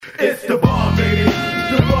It's the bomb, baby.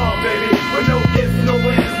 The bomb, baby. With no ifs, no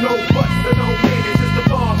ands, no buts, and no maybes. It's the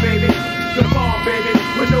bomb, baby. The bomb, baby.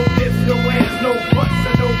 With no ifs, no ands, no buts,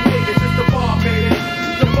 and no maybes. It's the bomb, baby.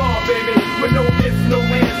 The bomb, baby. With no ifs, no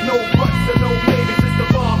ands, no buts, and no maybes. It's the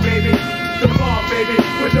bomb, baby. The bomb, baby.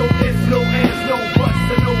 With no ifs, no ands, no buts,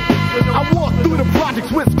 and no maybes. I walk through the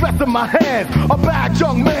projects with stress in my hands. A bad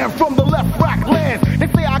young man from the left rack lands. They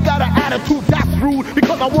say I got an attitude that's rude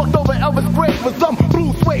because I walked over Elvis' grave with some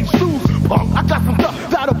blue suede shoes. Punk, I got some stuff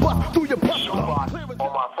that'll bust through your butt. Showbox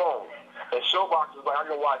on my phone. And Showbox is like I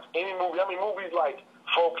can watch any movie. I mean, movies like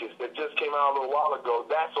Focus that just came out a little while ago,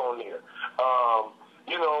 that's on there.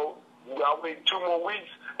 You know, I'll wait 2 more weeks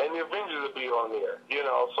and the Avengers will be on there. You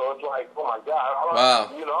know, so it's like, oh my God. Wow.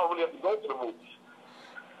 You know, I don't really have to go to the movies.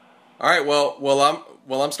 All right,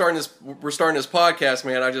 I'm starting this. We're starting this podcast,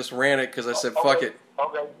 man. I just ran it because I said, "Fuck it,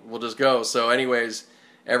 Okay. we'll just go." So, anyways,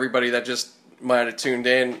 everybody that just might have tuned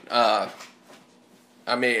in, I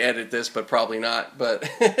may edit this, but probably not. But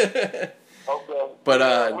Okay.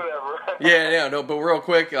 But whatever. no. But real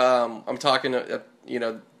quick, I'm talking to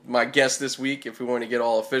my guest this week. If we want to get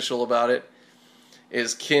all official about it,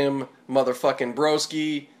 is Kim motherfucking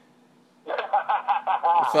Broski.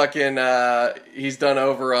 Fucking, he's done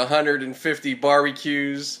over 150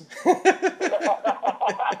 barbecues.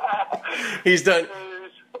 He's done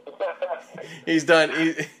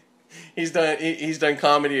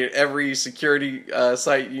comedy at every security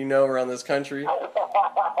site around this country.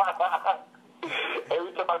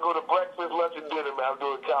 Every time I go to breakfast, lunch, and dinner, man, I'm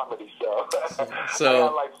doing comedy. So I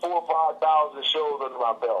got like 4,000 or 5,000 shows under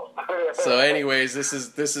my belt. So, anyways, this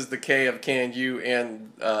is the K of Can You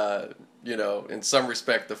and in some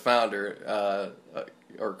respect, the founder,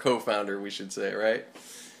 or co-founder, we should say, right?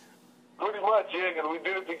 Pretty much, yeah, because we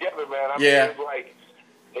did it together, man. I mean, Yeah. it was like,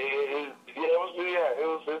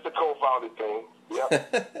 it's a co-founded thing.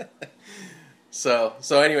 Yep. So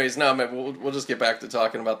anyways, no, man, we'll just get back to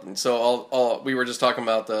talking about them. So, all we were just talking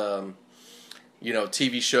about the,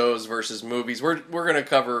 TV shows versus movies. We're gonna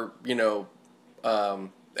cover,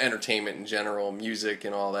 entertainment in general, music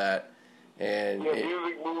and all that. And music,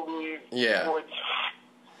 movies, yeah. sports.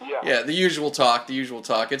 Yeah, the usual talk.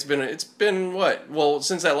 It's been what? Well,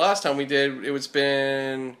 since that last time we did, it's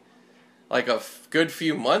been like a good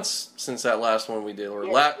few months since that last one we did. Or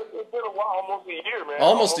It's been a while, almost a year, man.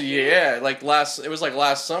 almost a year. Yeah, it was like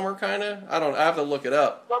last summer, kind of. I have to look it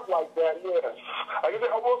up. Something like that, yeah. Like I said,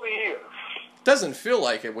 almost a year. Doesn't feel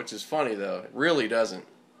like it, which is funny though. It really doesn't.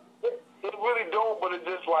 It really don't, but it's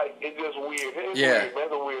just weird. It's Yeah. weird, man.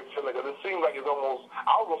 It's a weird feeling. It seems like it's almost,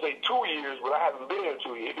 I was going to say 2 years, but I haven't been here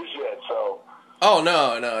 2 years yet, so. Oh,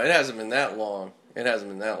 no, it hasn't been that long. It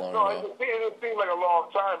hasn't been that long. No, at all. it seems like a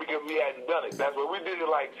long time because we hadn't done it. That's what we did it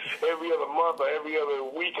like every other month or every other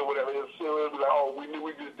week or whatever. It would be like, oh, we knew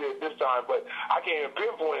we just did it this time, but I can't even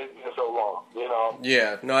pinpoint it in so long,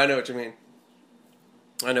 Yeah, no, I know what you mean.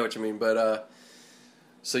 But,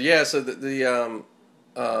 so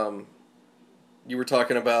you were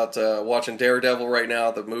talking about watching Daredevil right now,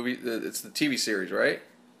 the movie. It's the TV series, right?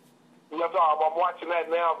 Yeah, I'm watching that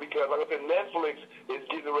now because, like I said, Netflix is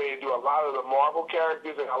getting ready to do a lot of the Marvel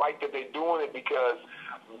characters, and I like that they're doing it because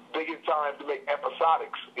they get time to make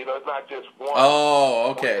episodics. It's not just one. Oh,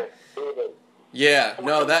 okay. Yeah,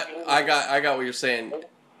 no, that I got what you're saying.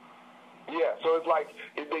 Yeah, so it's like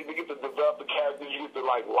they get to develop the characters, you get to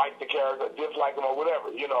like the character, dislike them or whatever,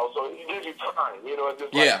 so it gives you time, it's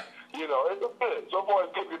just like, it's good. So far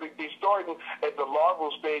it's good because they're starting at the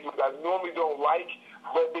larval stage, which I normally don't like,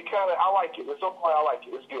 but I like it. So far I like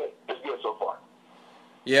it. It's good. It's good so far.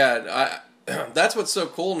 Yeah, that's what's so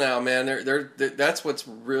cool now, man. That's what's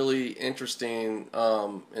really interesting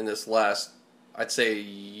in this last, I'd say,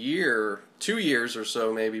 year, 2 years or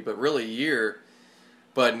so maybe, but really a year.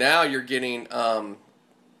 But now you're getting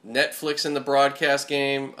Netflix in the broadcast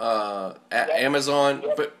game, Amazon,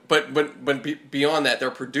 but beyond that,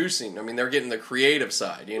 they're producing. I mean, they're getting the creative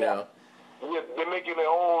side, Yeah, they're making their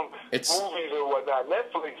own movies and whatnot.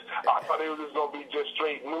 Netflix, I thought it was just going to be just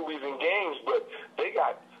straight movies and games, but they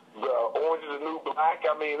got the Orange is the New Black.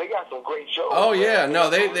 I mean, they got some great shows. Oh yeah, man. no,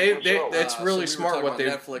 that's really so smart what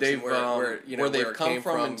they've where they've come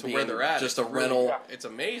from and to where they're at. Just a rental. Yeah. It's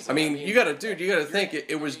amazing. I mean, you got to think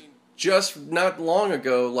it was just not long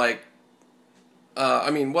ago. Like,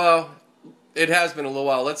 it has been a little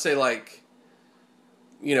while. Let's say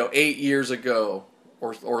 8 years ago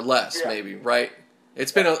or less, maybe. Right?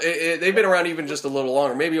 It's been they've been around even just a little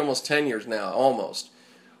longer, maybe almost 10 years now, almost.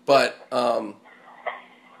 But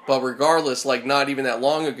regardless, not even that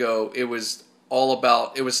long ago, it was all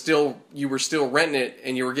about. It was still you were still renting it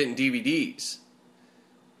and you were getting DVDs.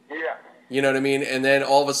 Yeah. You know what I mean? And then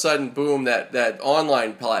all of a sudden, boom, that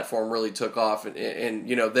online platform really took off, and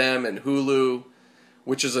you know, them and Hulu,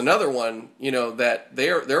 which is another one, you know, that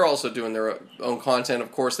they're also doing their own content.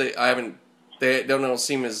 Of course, they don't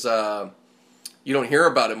seem as you don't hear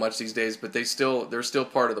about it much these days, but they're still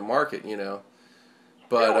part of the market, you know.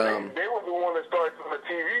 But they were the one that started doing the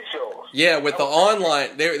TV shows. Yeah, with the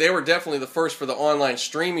online, they were definitely the first for the online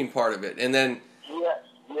streaming part of it, and then. Yes.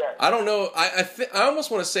 I don't know. I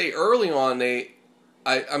almost want to say early on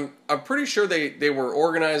I'm pretty sure they were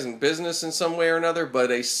organized in business in some way or another, but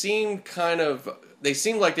they seemed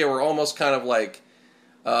like they were almost kind of like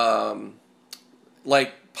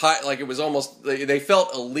it was almost they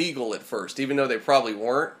felt illegal at first, even though they probably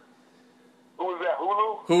weren't. Who was that?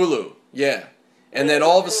 Hulu. Hulu, yeah. And then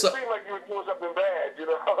all of a sudden, it seemed like you were doing something bad, you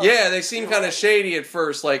know. Yeah, they seemed kind of shady at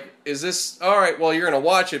first. Like, is this all right? Well, you're gonna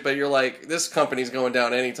watch it, but you're like, this company's going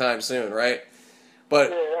down anytime soon, right?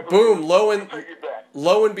 But boom, lo and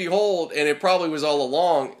behold, and it probably was all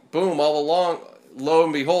along. Boom, all along, lo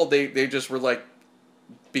and behold, they just were like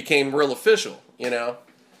became real official, you know.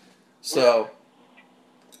 So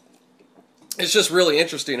it's just really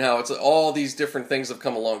interesting how it's all these different things have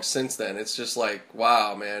come along since then. It's just like,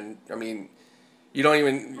 wow, man. I mean. You don't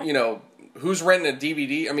even, you know, who's renting a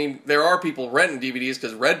DVD? I mean, there are people renting DVDs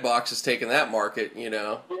because Redbox has taken that market, you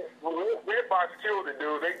know. Well, Redbox killed it,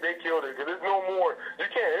 dude. They killed it because there's no more.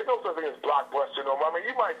 There's no such thing as Blockbuster no more. I mean,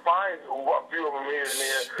 you might find a few of them here and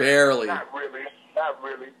there. Barely. Not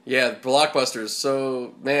really. Yeah, Blockbuster is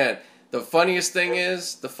so, man. The funniest thing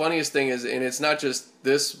is, and it's not just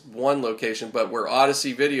this one location, but where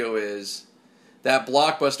Odyssey Video is. That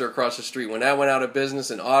Blockbuster across the street, when that went out of business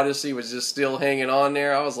and Odyssey was just still hanging on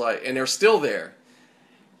there, I was like, and they're still there.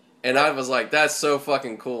 And I was like, that's so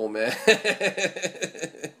fucking cool, man. Yeah,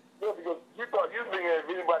 because you thought if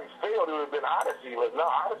anybody failed, it would have been Odyssey, but no,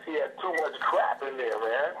 Odyssey had too much crap in there,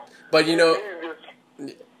 man. But you know,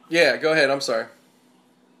 yeah, go ahead, I'm sorry.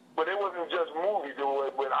 But it wasn't just movies.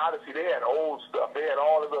 With Odyssey, they had old stuff. They had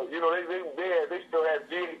all of the, you know, they still had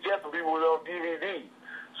VHS and people were on DVD.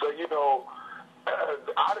 So, you know,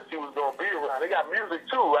 Odyssey was going to be around. They got music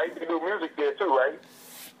too, right? They do music there too,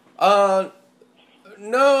 right?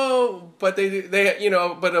 No, but they you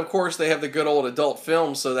know, but of course they have the good old adult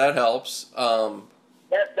films, so that helps. That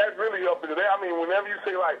really helped it. I mean, whenever you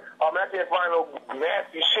say like, I can't find no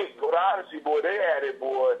nasty shit, go to Odyssey, boy. They had it,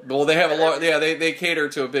 boy. Well, they have a lot. Yeah, they cater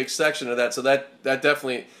to a big section of that, so that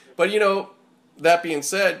definitely. But you know, that being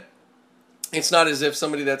said. It's not as if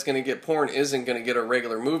somebody that's going to get porn isn't going to get a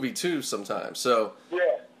regular movie too sometimes. So,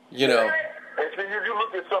 you know. And so you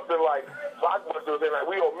look at something like Blockbuster and like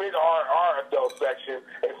we omit our adult section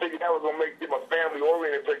and figure that was going to make them a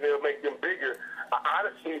family-oriented place. They'll make them bigger.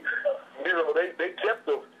 Honestly, you know, they kept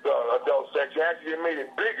the adult section. Actually, they made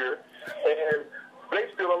it bigger, and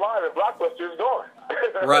they still alive, and Blockbuster is gone.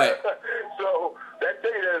 Right. So that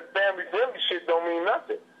tell you that family-friendly shit don't mean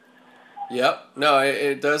nothing. Yep. No,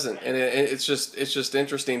 it doesn't, and it's just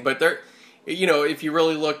interesting. But there, you know, if you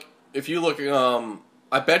look,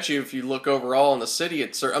 I bet you if you look overall in the city,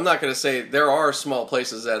 I'm not going to say there are small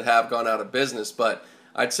places that have gone out of business, but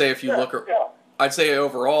I'd say if you I'd say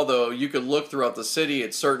overall though, you could look throughout the city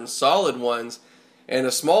at certain solid ones, and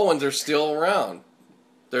the small ones are still around.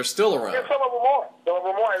 They're still around. Yeah, some of them are.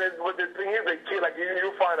 But the thing is,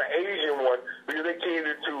 you'll find an Asian one because they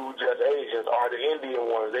cater to just Asians, or the Indian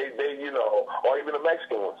ones. They you know, or even the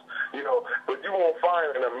Mexican ones. You know, but you won't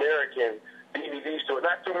find an American DVD store.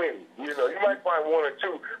 Not too many. You know, you might find one or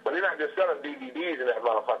two, but they're not just selling DVDs in that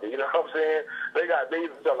motherfucker. You know what I'm saying? They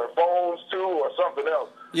either selling phones too or something else.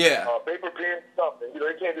 Yeah. Paper pen, something. You know,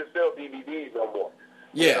 they can't just sell DVDs no more.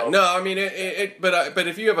 Yeah. You know? No, I mean but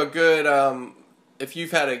if you have a good if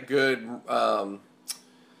you've had a good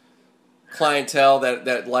clientele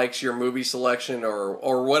that likes your movie selection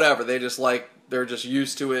or whatever, they're just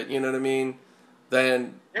used to it, you know what I mean?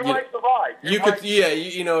 Then you might survive. You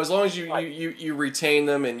know, as long as you retain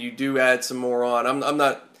them and you do add some more on. I'm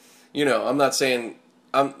not, you know, I'm not saying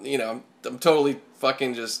I'm totally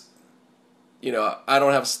fucking just, you know, I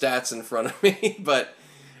don't have stats in front of me, but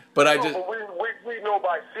I just. We know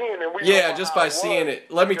by seeing it. Just by seeing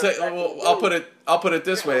it. Let me tell you. Well, I'll put it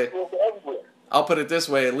this way. I'll put it this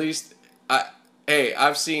way. At least,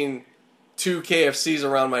 I've seen 2 KFCs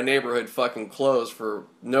around my neighborhood fucking close for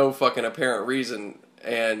no fucking apparent reason,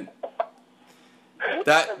 and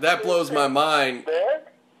that blows my mind.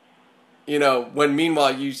 You know, when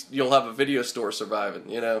meanwhile you'll have a video store surviving.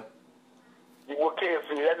 You know. Well,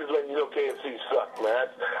 KFC, that just letting you know KFC suck, man.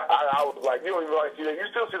 I was like, you don't even like, you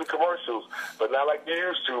still see the commercials, but not like you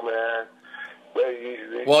used to, man.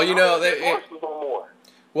 Well, you know,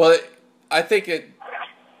 I think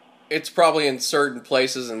it's probably in certain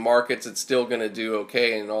places and markets it's still going to do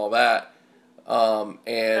okay and all that. And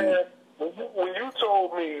when you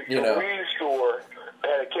told me the weed store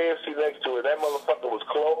had a KFC next to it, that motherfucker was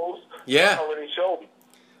closed. Yeah. You already showed me.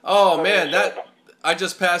 Oh man, I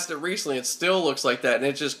just passed it recently. It still looks like that, and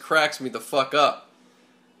it just cracks me the fuck up.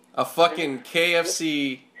 A fucking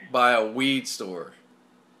KFC by a weed store.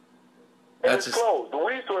 And it's closed. The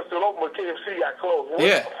weed store is still open, but KFC got closed. What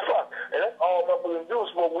the fuck? And that's all motherfuckers do is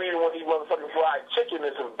smoke weed and want to eat motherfucking fried chicken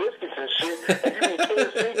and some biscuits and shit. And you mean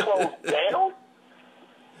KFC closed down?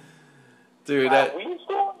 Dude, that weed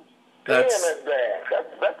store? Damn, that's bad.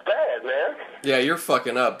 That's bad, man. Yeah, you're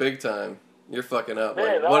fucking up big time. You're fucking up.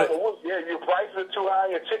 Man, like, your prices are too high,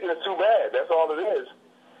 your chicken is too bad. That's all it is.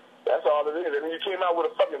 That's all it is. And then you came out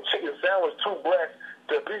with a fucking chicken sandwich, 2 breasts,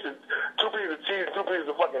 2 pieces of cheese, 2 pieces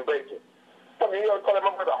of fucking bacon. Fucking, you gotta call that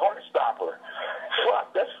motherfucker a heart stopper.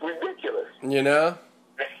 Fuck, that's ridiculous. You know?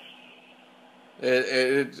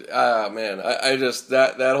 Man, I just,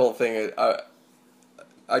 that whole thing,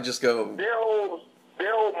 I just go... Their whole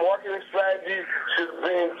marketing strategy should have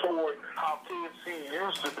been toward how KFC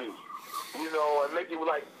used to be. You know, and make it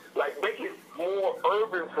make it more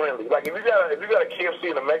urban friendly. Like if you got a KFC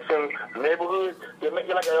in a Mexican neighborhood, then make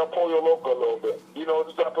it like a El Pollo Loco a little bit. You know,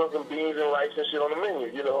 just start putting some beans and rice and shit on the menu.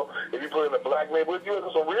 You know, if you put it in a black neighborhood, you have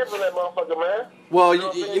some ribs in that motherfucker, man. Well,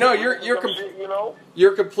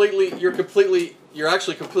 you're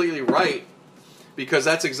actually completely right, because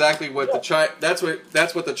that's exactly what that's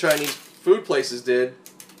what the Chinese food places did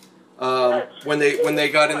when they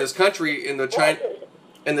got in this country and the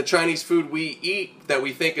Chinese food we eat that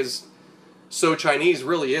we think is so Chinese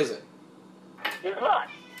really isn't. It's not.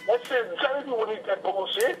 That shit, the Chinese people wouldn't eat that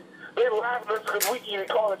bullshit. They laugh at us because we eat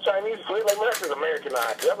call it Chinese food. Like, man, that's just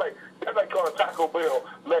Americanized. That's like calling Taco Bell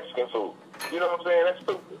Mexican food. You know what I'm saying? That's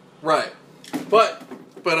stupid. Right. But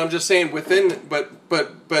I'm just saying but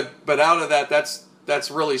out of that,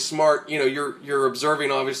 that's really smart. You know, you're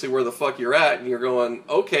observing obviously where the fuck you're at, and you're going,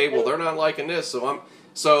 okay, well they're not liking this,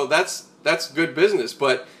 so that's good business.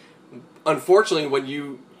 But unfortunately, when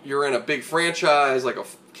you're in a big franchise like a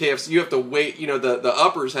KFC, you have to wait. You know, the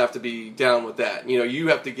uppers have to be down with that. You know, you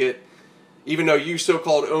have to get, even though you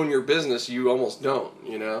so-called own your business, you almost don't.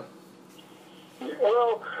 You know.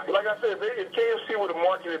 Well, like I said, if KFC would have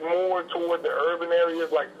marketed more toward the urban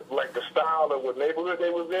areas, like the style of what neighborhood they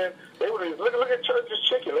was in, they would have look at Church's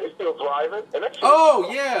Chicken. They still thriving. And that's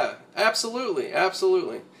yeah, absolutely.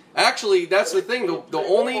 Actually, that's the thing. The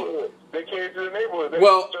only they came to the neighborhood. They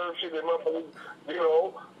serve shit that motherfuckers, you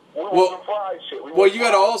know. We want fried shit. You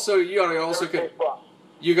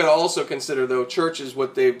gotta also consider though, Church's,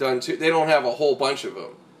 what they've done too. They don't have a whole bunch of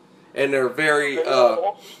them, and they're very. They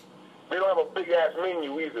don't have a big ass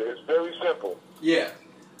menu either. It's very simple. Yeah,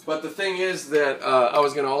 but the thing is that I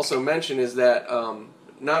was going to also mention is that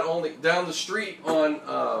not only down the street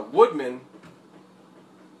on Woodman.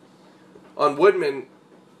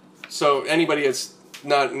 So anybody that's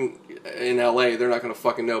not in LA, they're not going to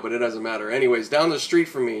fucking know, but it doesn't matter. Anyways, down the street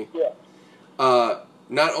from me,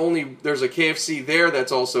 not only there's a KFC there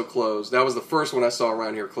that's also closed. That was the first one I saw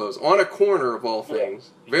around here closed. On a corner of all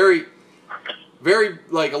things. Very,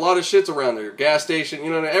 like, a lot of shit's around there. Gas station, you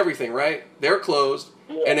know, everything, right? They're closed.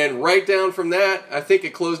 Yeah. And then right down from that, I think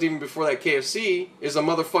it closed even before that KFC, is a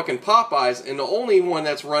motherfucking Popeyes, and the only one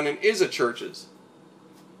that's running is a Church's.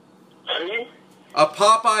 See? A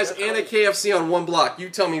Popeyes and a KFC on one block. You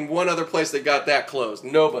tell me one other place that got that closed.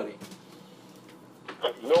 Nobody.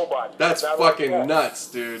 That's fucking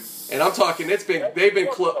nuts, dude. And I'm talking, they've been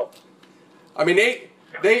closed. I mean,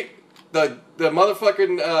 the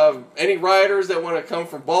motherfucking, any rioters that want to come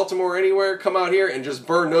from Baltimore or anywhere, come out here and just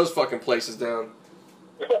burn those fucking places down.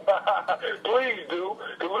 Please do,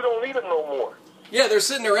 because we don't need them no more. Yeah, they're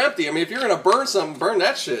sitting there empty. I mean, if you're going to burn something, burn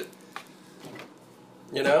that shit.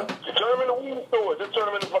 You know? Turn them into weed stores. Just turn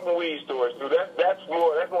them into fucking weed stores, dude. That's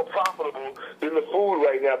more profitable than the food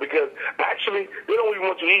right now, because actually they don't even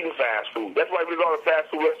want you eating fast food. That's why with all the fast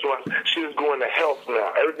food restaurants, shit is going to health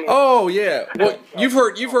now. Everything. Oh yeah. Well, you've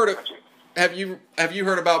heard of. Have you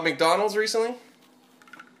heard about McDonald's recently?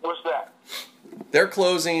 What's that? They're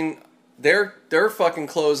closing. They're fucking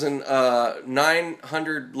closing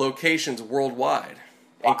 900 locations worldwide.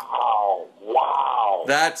 Wow.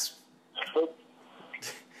 That's.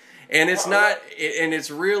 And it's not, and it's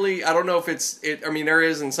really, I don't know if I mean, there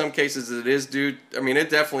is, in some cases, it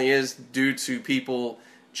definitely is due to people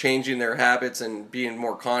changing their habits and being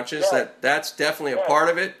more conscious. Yeah. That's definitely a part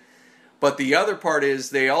of it. But the other part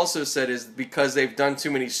is, they also said, is because they've done too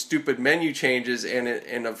many stupid menu changes,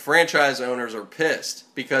 and the franchise owners are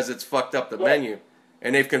pissed because it's fucked up the menu.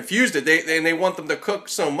 and they've confused it. They want them to cook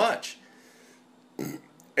so much, and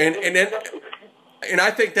I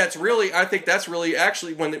think that's really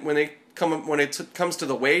actually when it comes to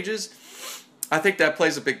the wages, I think that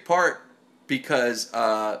plays a big part because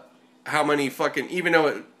how many fucking, even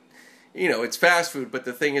though it's fast food, but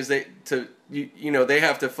the thing is they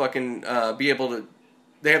have to fucking be able to.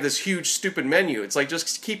 They have this huge stupid menu. It's like,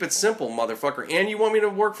 just keep it simple, motherfucker. And you want me to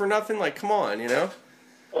work for nothing? Like, come on, And you're gonna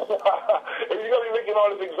be making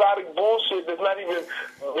all this exotic bullshit that's not even,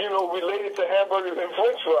 related to hamburgers and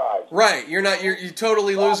French fries. Right. You're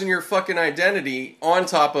totally losing your fucking identity on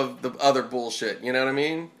top of the other bullshit. You know what I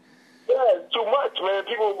mean? Yeah, it's too much, man.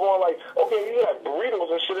 People are going like, okay, you got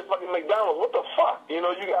burritos and shit at fucking McDonald's. What the fuck? You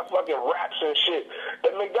got fucking wraps and shit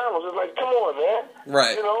at McDonald's. It's like, come on, man.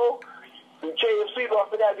 Right. The KFC lost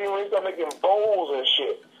the goddamn when they start making bowls and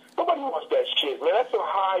shit. Nobody wants that shit, man. That's some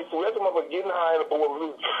high food. That's some motherfucker getting high in the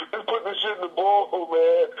bowl. Just put this shit in the bowl,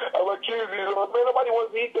 man. I'm like, kids, man, nobody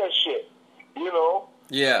wants to eat that shit.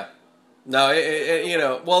 Yeah. No,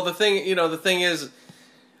 well, the thing is,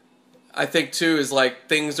 I think too is like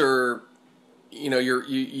things are,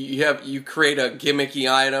 you create a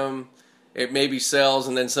gimmicky item. It maybe sells,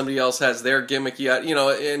 and then somebody else has their gimmicky,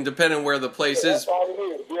 and depending on where the place is. That's all it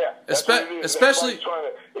is. Yeah. Especially. If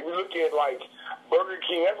you look at like Burger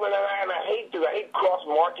King, that's what I hate cross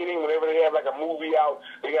marketing. Whenever they have like a movie out,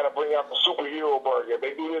 they got to bring out the superhero burger.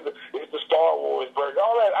 They do this, it's the Star Wars burger.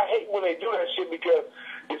 All that, I hate when they do that shit because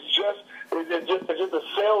it's just a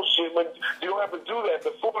sales shit. But you don't have to do that.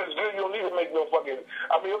 The food is good. You don't need to make no fucking.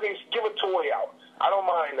 Okay, give a toy out. I don't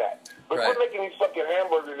mind that. But right. Quit making these fucking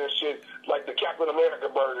hamburgers and shit like the Captain America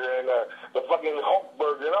burger and the fucking Hulk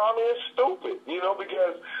burger. It's stupid,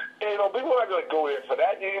 because people are not going to go there for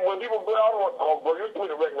that. When people go, I don't want the Hulk burger, just give me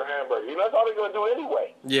the regular hamburger. That's all they're going to do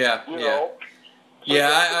anyway. Yeah, So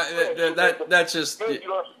that's just.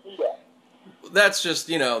 That's just,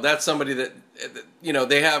 that's somebody that,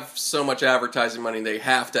 they have so much advertising money they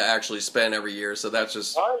have to actually spend every year. So that's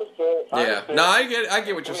just. I understand. No, I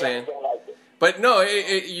get what you're saying. But no,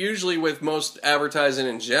 it usually with most advertising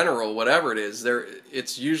in general, whatever it is,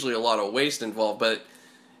 it's usually a lot of waste involved. But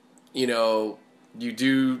you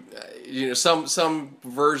do, some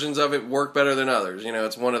versions of it work better than others.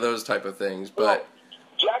 It's one of those type of things. But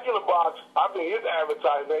Jack in the Box, I think his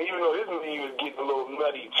advertising, even though his menu was getting a little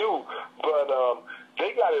nutty too, but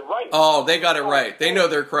they got it right. Oh, they got it right. They know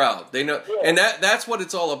their crowd. They know, and that's what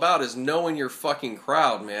it's all about, is knowing your fucking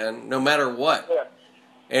crowd, man. No matter what. Yeah.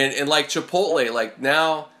 And like Chipotle, like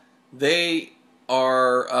now they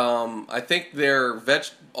are, I think they're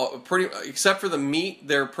pretty, except for the meat,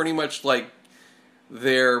 they're pretty much like,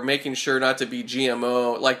 they're making sure not to be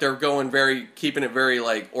GMO. Like they're keeping it very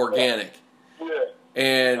like organic. Yeah.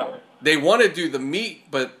 And they want to do the meat,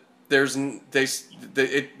 but they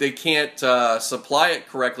can't supply it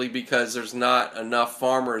correctly because there's not enough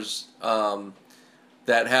farmers that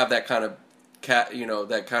have that kind of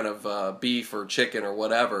that kind of beef or chicken or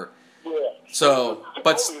whatever. Yeah. So,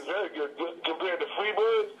 but Chipotle is very good compared to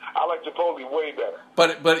Freebirds. I like Chipotle way better.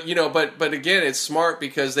 But again, it's smart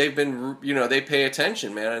because they've been they pay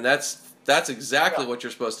attention, man, and that's exactly what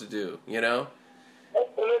you're supposed to do. You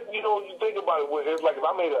think about it, it's like if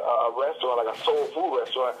I made a restaurant, like a soul food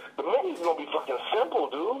restaurant, the menu's gonna be fucking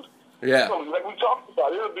simple, dude. Yeah. Like we talked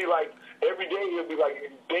about, it'll be like every day it'll be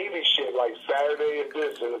like daily shit, like Saturday is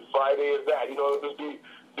this and Friday is that. It'll just be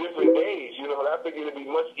different days. And I think it'll be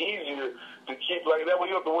much easier to keep like that way.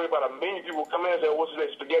 You don't have to worry about a many people come in and say, "What's today?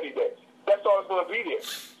 Spaghetti day." That's all it's gonna be there.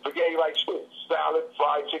 Spaghetti like shit, salad,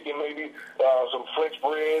 fried chicken, maybe some French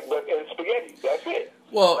bread, and spaghetti. That's it.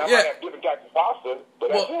 Well, I might have different types of pasta,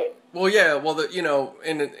 but that's it. Well, yeah. Well, the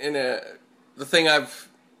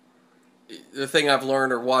thing I've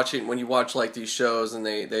learned or watching when you watch like these shows and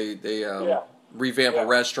they revamp a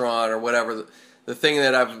restaurant or whatever. The thing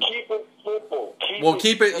that I've keep it simple.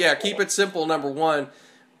 Keep it simple. Number one,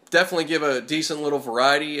 definitely give a decent little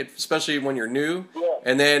variety, especially when you're new. Yeah.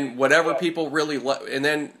 And then whatever people really,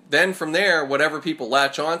 and then from there, whatever people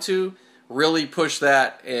latch onto, really push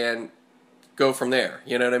that and go from there.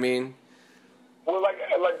 You know what I mean? Well, like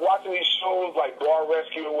watching these shows like Bar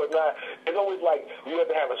Rescue and whatnot, it's always like you have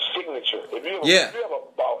to have a signature. If you have a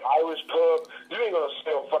Irish pub, you ain't gonna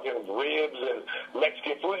sell fucking ribs and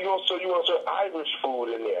Mexican food. You want to serve Irish food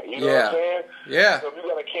in there. You know what I'm saying? Yeah. So if you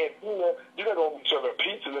got a cantina, you're not gonna be serving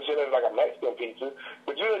pizza and shit like a Mexican pizza,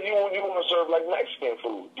 but you want to serve like Mexican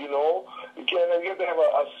food. You have to have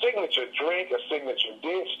a signature drink, a signature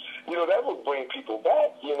dish. That would bring people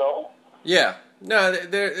back. Yeah. No,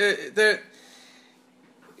 they're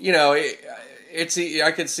you know, it's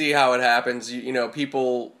I could see how it happens. You know,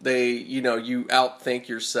 people you outthink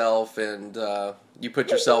yourself and you put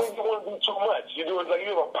yourself. You're doing too much. You're doing like you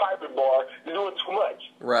have a pirate bar. You're doing too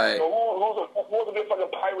much. Right. So who's a good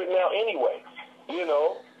fucking pirate now anyway? You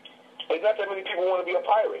know. There's not that many people want to be a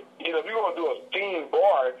pirate. You know, if you're going to do a themed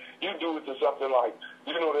bar, you do it to something like,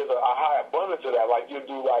 you know, there's a high abundance of that. Like you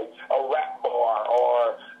do like a rap bar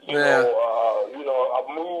or, you know, a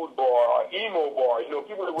mood bar or emo bar. You know,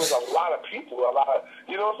 people with a lot of people,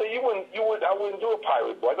 you know what I'm saying? I wouldn't do a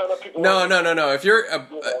pirate bar. Not people. No. If you're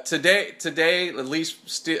today, at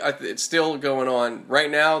least it's still going on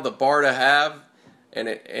right now. The bar to have,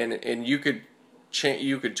 and you could.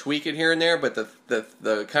 You could tweak it here and there, but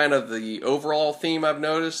the kind of the overall theme I've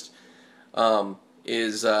noticed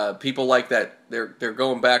is people like that they're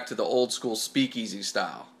going back to the old school speakeasy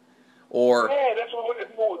style, or that's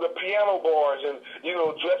what the piano bars and you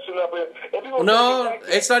know dressing up and no,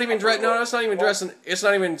 it's not even dress. No, it's not even dressing. It's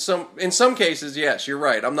not even in some cases. Yes, you're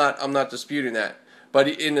right. I'm not disputing that, but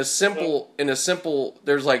in a simple,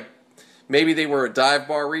 there's like maybe they were a dive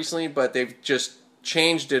bar recently, but they've just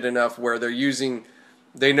changed it enough where they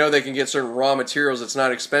know they can get certain raw materials. It's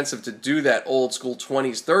not expensive to do that old school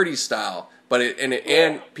 20s 30s style, but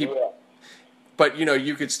but you know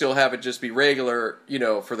you could still have it just be regular, you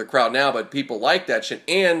know, for the crowd now. But people like that shit,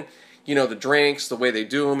 and you know the drinks, the way they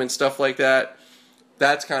do them and stuff like that.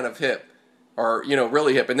 That's kind of hip, or you know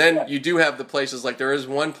really hip. And then you do have the places like there is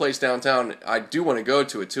one place downtown I do want to go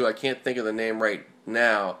to it too. I can't think of the name right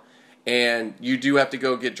now. And you do have to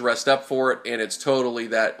go get dressed up for it, and it's totally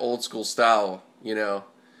that old school style, you know.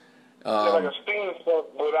 Like a steam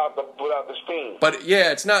without the steam. But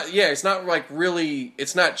it's not like really,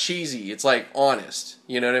 it's not cheesy. It's like honest.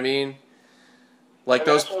 You know what I mean? Like and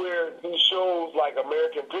those. That's where these shows like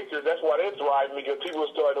American Pictures. That's why they're thriving because people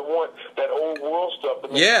are starting to want that old world stuff. To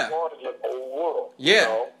make the bars look old world. Yeah, you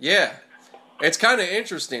know? yeah. It's kind of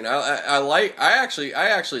interesting. I actually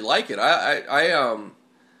like it.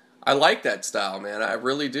 I like that style, man. I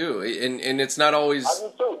really do, and it's not always. I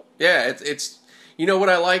do too. Yeah, it's you know what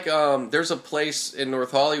I like. There's a place in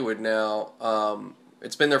North Hollywood now.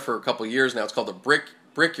 It's been there for a couple of years now. It's called the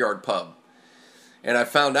Brickyard Pub, and I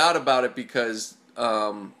found out about it because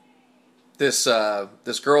this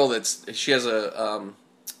girl she has a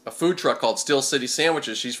food truck called Steel City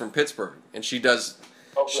Sandwiches. She's from Pittsburgh, and she does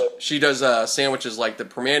sandwiches like the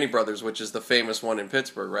Permane Brothers, which is the famous one in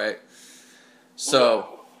Pittsburgh, right?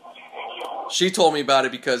 So. She told me about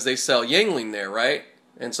it because they sell Yuengling there, right?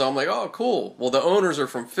 And so I'm like, oh, cool. Well, the owners are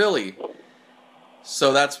from Philly,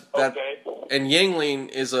 so that's that. And Yuengling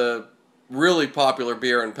is a really popular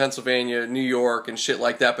beer in Pennsylvania, New York, and shit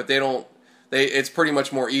like that. But it's pretty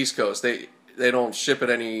much more East Coast. They don't ship it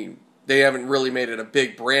any. They haven't really made it a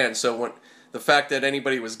big brand. So when the fact that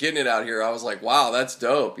anybody was getting it out here, I was like, wow, that's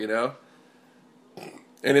dope, you know.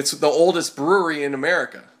 And it's the oldest brewery in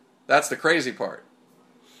America. That's the crazy part.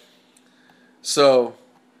 So,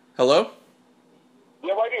 hello?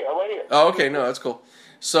 Yeah, right here. Oh, okay, no, that's cool.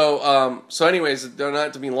 So, anyways,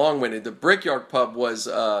 not to be long-winded, the Brickyard Pub was,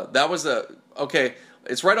 it's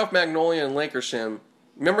right off Magnolia and Lancashire.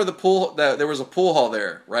 Remember the pool, there was a pool hall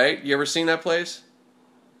there, right? You ever seen that place?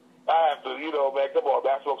 I have to, you know, man, come on,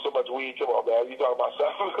 man, I smoke so much weed, come on, man, you talking about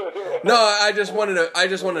something. No, I just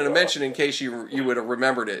wanted to mention in case you would have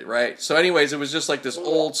remembered it, right? So anyways, it was just like this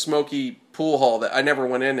old smoky pool hall that I never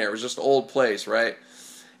went in there. It was just an old place, right?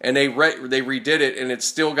 And they redid it, and it's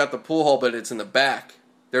still got the pool hall, but it's in the back.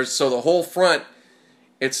 So the whole front,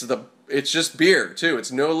 it's just beer too.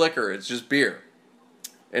 It's no liquor. It's just beer,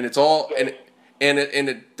 and it's all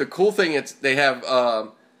the cool thing they have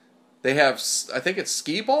I think it's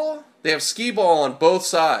skee ball. They have skee ball on both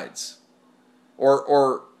sides,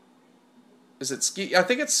 or is it ski? I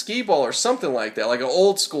think it's skee ball or something like that, like an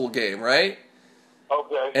old school game, right?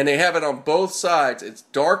 Okay. And they have it on both sides. It's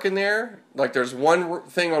dark in there. Like there's one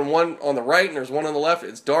thing on the right and there's one on the left.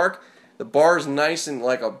 It's dark. The bar's nice and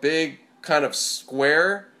like a big kind of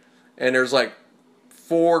square, and there's like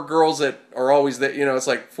 4 girls that are always there. You know, it's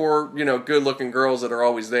like 4 good-looking girls that are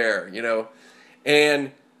always there. You know,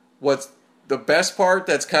 and what's the best part?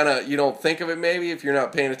 That's kind of you don't think of it maybe if you're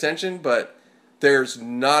not paying attention, but there's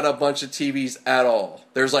not a bunch of TVs at all.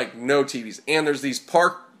 There's like no TVs, and there's these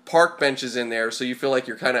park benches in there, so you feel like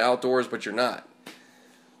you're kind of outdoors, but you're not.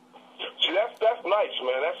 See, that's nice,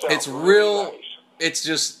 man. That sounds it's real. Nice. It's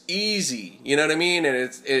just easy, you know what I mean? And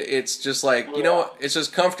it's just like you know, it's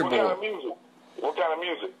just comfortable. What kind of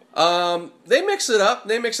music? They mix it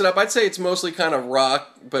up. I'd say it's mostly kind of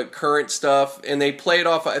rock, but current stuff, and they play it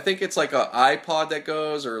off. I think it's like a iPod that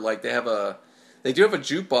goes, or like they have They do have a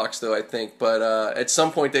jukebox though, I think, but at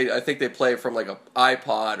some point I think they play from like a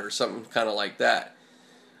iPod or something kind of like that.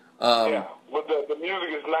 Yeah, but the music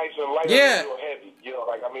is nice and light. Yeah. And real heavy. You know,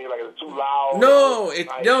 like I mean, like it's too loud. No, nice.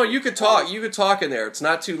 no. You could talk. You could talk in there. It's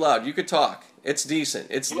not too loud. You could talk. It's decent.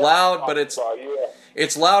 It's loud, but it's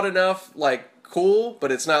loud enough, like cool,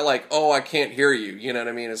 but it's not like, oh, I can't hear you. You know what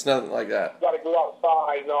I mean? It's nothing like that. You gotta go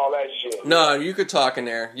outside and all that shit. No, you could talk in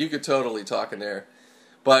there. You could totally talk in there.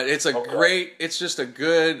 But it's a great. It's just a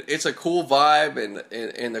good. It's a cool vibe,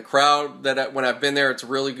 and the crowd when I've been there, it's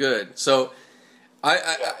really good. So,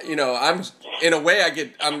 I'm in a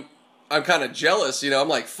way I'm kind of jealous. I'm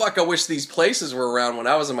like, fuck. I wish these places were around when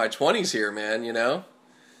I was in my 20s here, man.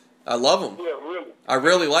 I love them. Yeah, really. I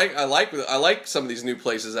really I like some of these new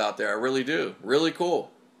places out there. I really do. Really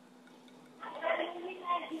cool.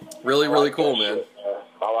 Really cool, man. Shit,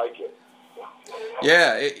 I like it.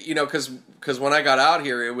 Yeah, because when I got out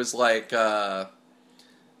here, it was like, I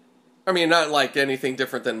mean, not like anything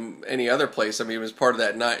different than any other place. I mean, it was part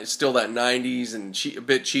of that, still that 90s and a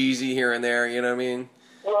bit cheesy here and there, you know what I mean?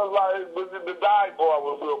 Well, like, the dive bar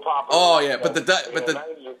was real popular. Oh, yeah, but the dive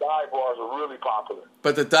bars were really popular.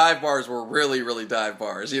 But the dive bars were really dive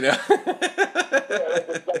bars, Yeah, like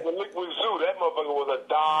the Liquid Zoo, that motherfucker was a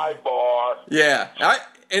dive bar. Yeah,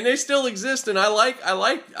 and they still exist, and I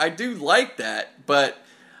do like that, but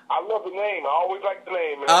I love the name. I always like the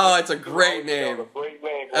name. Man. Oh, it's a great name.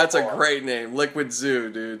 That's a bar. great name, Liquid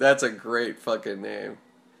Zoo, dude. That's a great fucking name.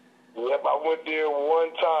 Yep, I went there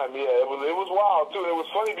one time. Yeah, it was wild too. It was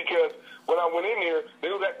funny because when I went in there, they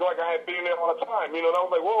was acting like I had been there all the time. And I was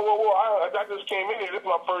like, whoa, I just came in here. This is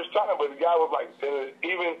my first time. But the guy was like,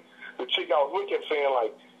 even the chick I was with kept saying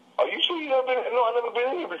like, are you sure you never been? No, I never been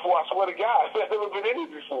in here before. I swear to God, I never been in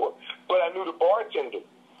here before. But I knew the bartender.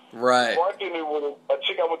 Right. The bartender was a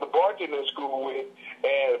chick I went to bartending school with,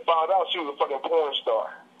 and found out she was a fucking porn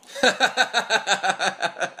star.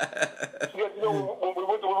 Because, when we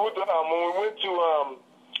went to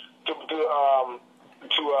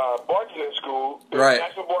bartending school, right?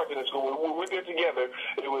 National bartending school. We went there together.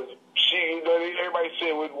 It was everybody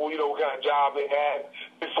said what kind of job they had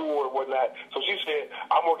before and whatnot. So she said,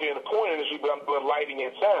 I'm working in the porn industry, but I'm doing lighting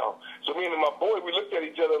and sound. So me and my boy, we looked at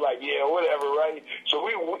each other like, yeah, whatever, right? So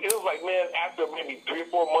it was like, man, after maybe 3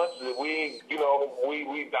 or 4 months, we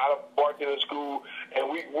got a bartending school,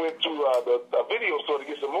 and we went to the video store to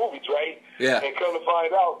get some movies, right? Yeah. And come to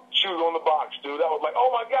find out, she was on the box, dude. I was like,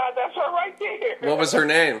 oh my God, that's her right there. What was her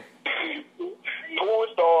name?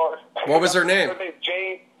 Porn star. What was her name? Her name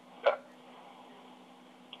Jane.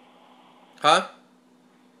 Huh?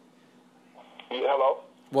 Yeah, hello?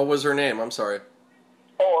 What was her name? I'm sorry.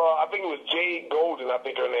 Oh, I think it was Jade Golden, I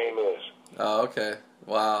think her name is. Oh, okay.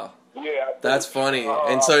 Wow. Yeah. That's funny.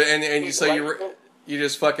 And so you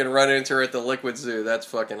just fucking run into her at the Liquid Zoo. That's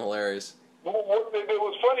fucking hilarious. Well, it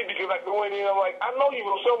was funny because I went in, I'm like, I know you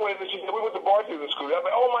from somewhere. And she said, we went to bartending school. I'm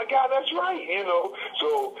like, oh my God, that's right,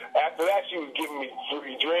 So after that, she was giving me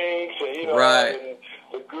free drinks, and, right. And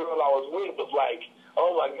the girl I was with was like,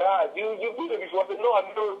 oh my God, you've been here before. I said, no, I've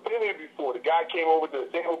never been here before. The guy came over to the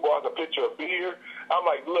table, brought a picture of beer. I'm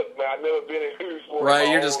like, look, man, I've never been here before. Right,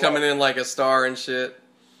 you're just coming in like a star and shit.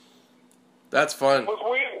 That's fun. It was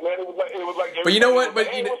weird, man. It was like but you know what? But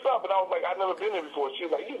hey, what's up? And I was like, I've never been here before. She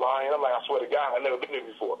was like, you lying? I'm like, I swear to God, I've never been here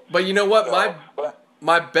before. But you know what?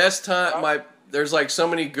 My best time, there's like so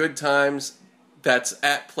many good times that's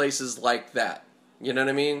at places like that. You know what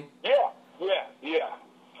I mean? Yeah.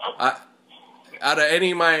 Out of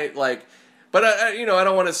any of my but I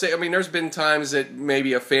don't want to say. I mean, there's been times at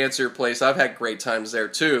maybe a fancier place. I've had great times there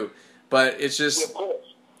too, but it's just. Yeah, of course.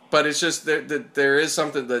 But it's just there is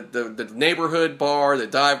something the neighborhood bar, the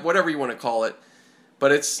dive, whatever you want to call it.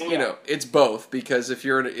 But it's it's both, because if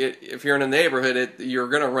you're in a neighborhood, you're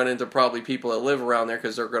gonna run into probably people that live around there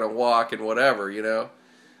because they're gonna walk and whatever, Yeah,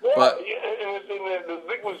 but and the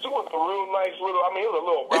Liquid Zoo was a real nice little. I mean, it was a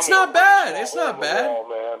little. It's not bad. It's not bad,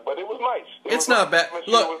 man. But it was nice. It's not bad.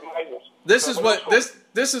 Look,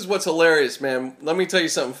 this is what's hilarious, man. Let me tell you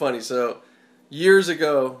something funny. So years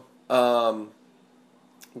ago.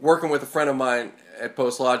 Working with a friend of mine at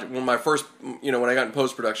PostLogic, when I got in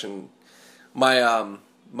post production, my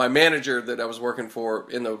manager that I was working for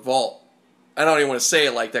in the vault, I don't even want to say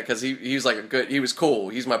it like that because he was cool.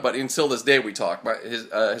 He's my buddy. Until this day we talk.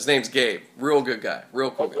 His name's Gabe. Real good guy.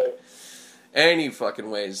 Real cool guy. Any fucking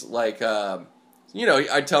ways. Like, I'd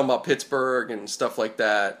tell him about Pittsburgh and stuff like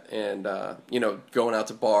that, and going out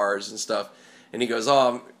to bars and stuff. And he goes,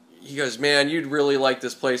 man, you'd really like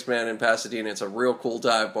this place, man, in Pasadena. It's a real cool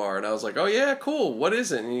dive bar. And I was like, oh, yeah, cool. What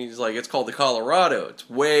is it? And he's like, it's called the Colorado. It's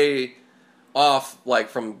way, off, like,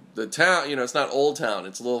 from the town. You know, it's not Old Town.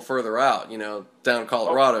 It's a little further out, you know, down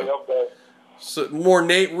Colorado. Okay. So more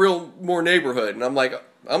neighborhood. And I'm like,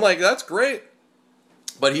 that's great.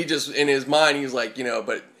 But he just, in his mind, he was like, you know,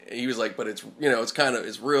 but it's, you know,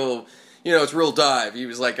 it's real, you know, it's real dive. He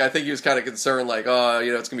was like, I think he was kind of concerned, like, oh,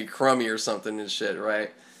 you know, it's going to be crummy or something and shit,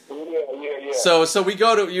 right? Yeah. So we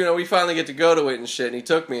go to, you know, we finally get to go to it and shit, and he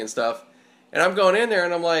took me and stuff. And I'm going in there,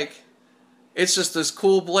 and I'm like, it's just this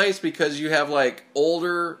cool place because you have, like,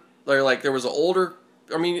 older, like, there was an older,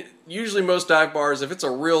 I mean, usually most dive bars, if it's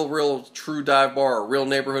a real true dive bar or a real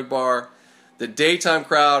neighborhood bar, the daytime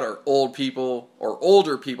crowd are old people, or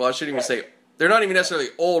older people, I shouldn't even say, they're not even necessarily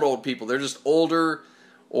old people, they're just older,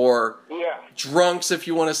 or drunks, if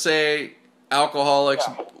you want to say, alcoholics,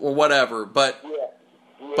 or whatever, but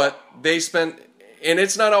they spend, and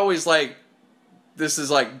it's not always like, this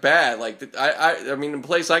is like bad, like, I mean, the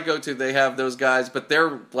place I go to, they have those guys, but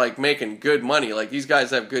they're like making good money, like, these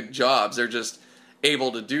guys have good jobs, they're just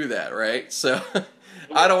able to do that, right? So,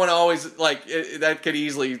 I don't want to always, like, that could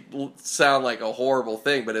easily sound like a horrible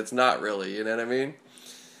thing, but it's not really, you know what I mean?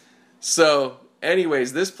 So,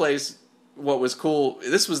 anyways, this place, what was cool,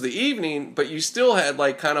 this was the evening, but you still had,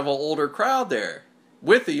 like, kind of an older crowd there,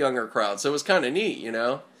 with the younger crowd, so it was kind of neat, you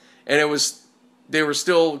know? And they were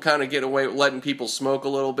still kind of getting away with letting people smoke a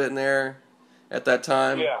little bit in there at that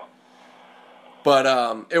time. Yeah.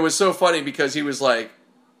 But, it was so funny because he was like,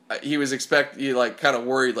 kind of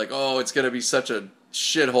worried, like, oh, it's going to be such a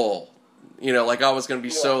shithole, you know, like I was going to be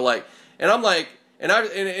so like, and I'm like, and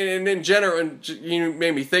in general, and you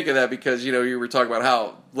made me think of that because, you know, you were talking about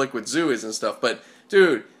how Liquid Zoo is and stuff, but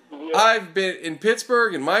dude, I've been in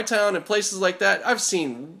Pittsburgh, in my town, and places like that, I've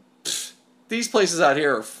seen, these places out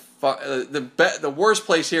here are, the worst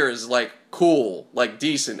place here is like cool, like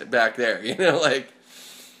decent back there, you know, like.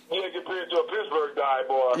 Yeah, compared to a Pittsburgh dive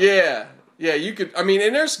bar. Yeah, you could. I mean,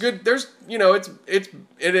 and you know,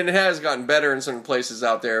 it has gotten better in certain places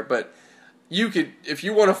out there. But you could, if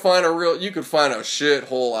you want to find you could find a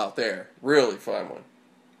shithole out there. Really find one.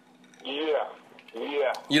 Yeah.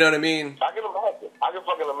 You know what I mean? I can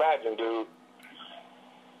fucking imagine, dude.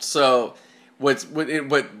 So, what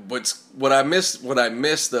I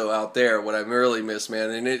miss though out there, what I really miss, man,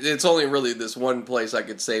 and it's only really this one place I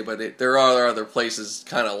could say, but there are other places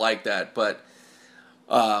kind of like that, but.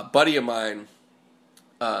 Buddy of mine,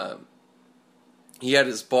 he had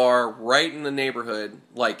his bar right in the neighborhood,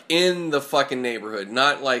 like in the fucking neighborhood,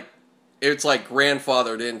 not like, it's like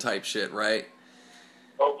grandfathered in type shit, right?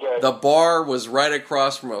 Okay. The bar was right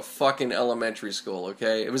across from a fucking elementary school,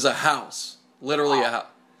 okay? It was a house, literally a house.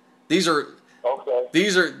 These are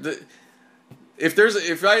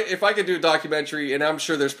if I could do a documentary, and I'm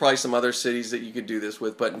sure there's probably some other cities that you could do this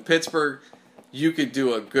with, but in Pittsburgh, you could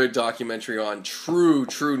do a good documentary on true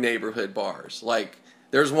neighborhood bars. Like,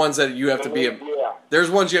 there's ones that you have to be there's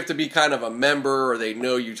ones you have to be kind of a member or they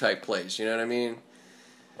know you type place, you know what I mean?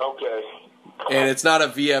 Okay. And it's not a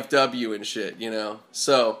VFW and shit, you know?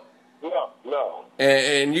 So. No.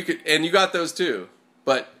 And you got those too.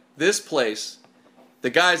 But this place, the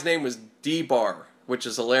guy's name was D-Bar, which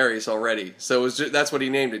is hilarious already. So that's what he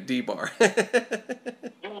named it, D-Bar.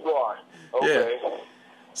 D-Bar. Okay. Yeah.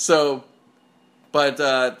 So. But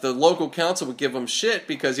the local council would give him shit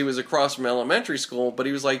because he was across from elementary school. But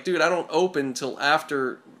he was like, dude, I don't open till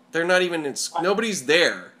after. They're not even in. Nobody's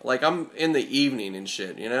there. Like, I'm in the evening and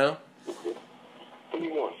shit, you know? What do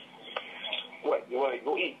you want? What? You want to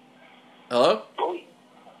go eat? Hello? Go eat.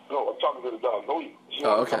 No, I'm talking to the dog. Go eat.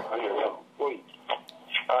 Oh, okay. Go eat.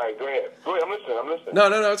 All right, go ahead. I'm listening.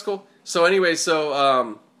 No, it's cool. So anyway,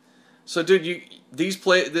 so dude, his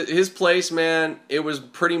place, man, it was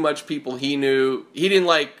pretty much people he knew. He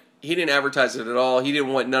didn't advertise it at all. He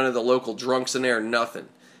didn't want none of the local drunks in there, nothing.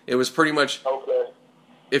 It was pretty much,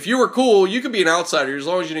 if you were cool, you could be an outsider as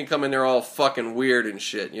long as you didn't come in there all fucking weird and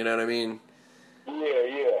shit, you know what I mean?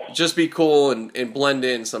 Yeah. Just be cool and blend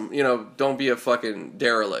in some, you know, don't be a fucking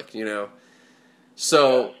derelict, you know?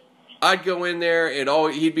 So, I'd go in there, and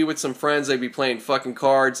he'd be with some friends, they'd be playing fucking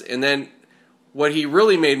cards, and then what he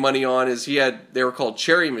really made money on is they were called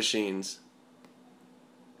cherry machines.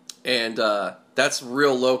 And that's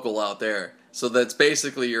real local out there. So that's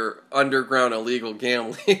basically your underground illegal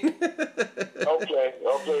gambling. Okay.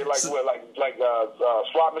 Like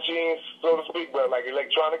slot machines, so to speak, but like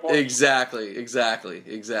electronic ones? Exactly.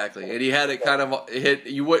 And he had it kind of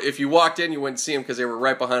if you walked in, you wouldn't see them because they were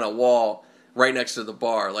right behind a wall right next to the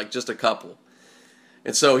bar, like just a couple.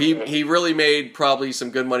 And so he really made probably some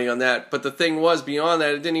good money on that. But the thing was, beyond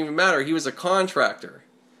that, it didn't even matter. He was a contractor.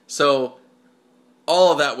 So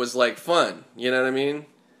all of that was like fun. You know what I mean?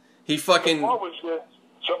 He fucking...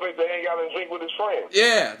 So Somebody to hang out and drink with his friends.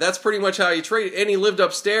 Yeah, that's pretty much how he treated. And he lived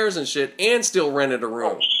upstairs and shit, and still rented a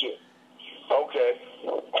room. Oh shit. Okay.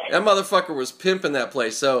 That motherfucker was pimping that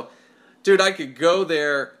place. So, dude, I could go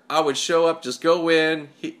there. I would show up, just go in,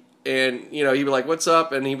 and you know, he'd be like, "What's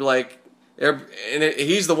up?" And he'd be like,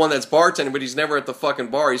 he's the one that's bartending, but he's never at the fucking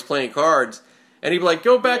bar. He's playing cards, and he'd be like,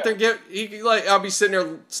 "Go back there, and I'll be sitting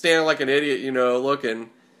there standing like an idiot, you know, looking,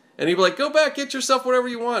 and he'd be like, "Go back, get yourself whatever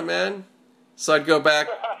you want, man." So I'd go back.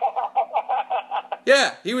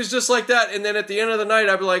 Yeah, he was just like that. And then at the end of the night,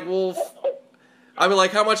 I'd be like, "Well," I'd be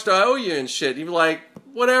like, "How much do I owe you?" and shit. He'd be like,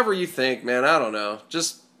 "Whatever you think, man. I don't know."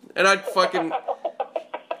 And I'd fucking,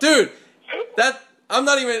 dude, I'm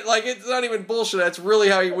not even, like, it's not even bullshit. That's really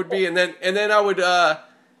how he would be. And then I would,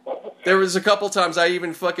 there was a couple times I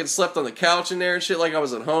even fucking slept on the couch in there and shit like I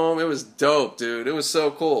was at home. It was dope, dude. It was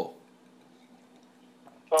so cool.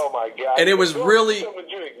 Oh my God. And it was really, something to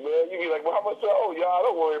drink, man. You'd be like, well, how much? Oh, y'all,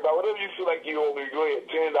 don't worry about it. Whatever you feel like you owe me, go ahead.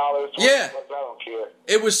 $10, $20, yeah. I don't care.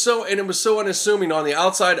 It was so unassuming on the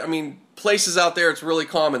outside. I mean, places out there, it's really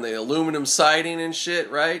common. The aluminum siding and shit,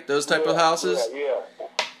 right? Those type of houses. Yeah.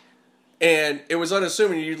 And it was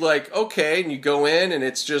unassuming. You'd like, okay, and you go in, and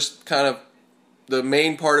it's just kind of, the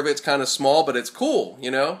main part of it's kind of small, but it's cool,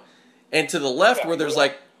 you know? And to the left, where there's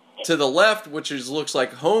like, to the left, which looks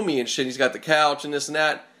like homey and shit, he's got the couch and this and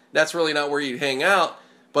that. That's really not where you'd hang out.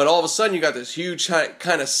 But all of a sudden, you got this huge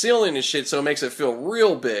kind of ceiling and shit, so it makes it feel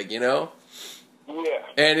real big, you know? Yeah.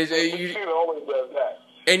 And you always does that.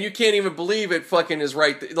 And you can't even believe it fucking is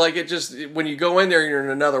right. Like, it just, when you go in there, you're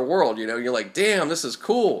in another world, you know? You're like, damn, this is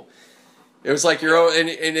cool. It was like your own,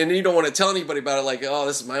 and you don't want to tell anybody about it, like, oh,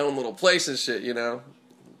 this is my own little place and shit, you know?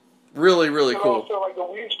 Really, really cool. Also, like the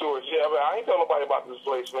weed stores, yeah. I ain't telling nobody about this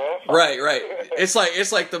place, man. Right. It's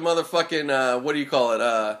like the motherfucking, what do you call it?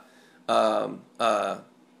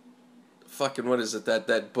 Fucking, what is it?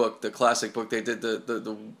 That book, the classic book they did,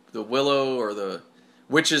 the Willow or the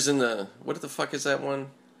Witches in the, what the fuck is that one?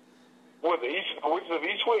 What, the Witches of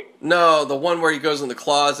Eastwick? No, the one where he goes in the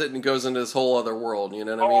closet and goes into this whole other world. You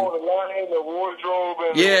know what I mean? Oh, the lion, the wardrobe,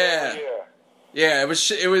 and yeah. It was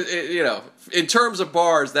you know, in terms of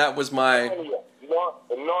bars, that was my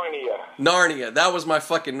Narnia. That was my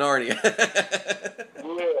fucking Narnia.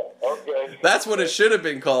 Yeah. Okay. That's what it should have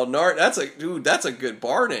been called. That's a good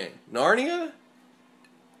bar name. Narnia.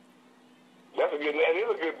 That is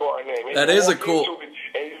a good bar name. That is a cool.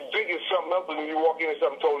 And you think it's something else, and then you walk into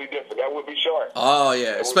something totally different. That would be sharp. Oh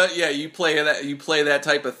yeah, you play that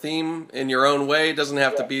type of theme in your own way. It doesn't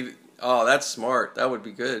have to be. Oh, that's smart. That would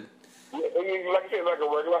be good. Yeah, like I said, like a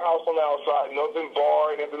regular house on the outside, nothing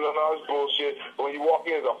bar, nothing all this bullshit. But when you walk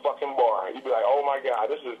in, it's a fucking bar. You'd be like, oh my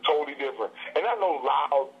God, this is totally different. And not no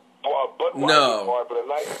loud Budweiser bar, but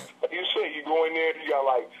like you say, you go in there, you got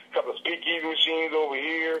like a couple of speakeasy machines over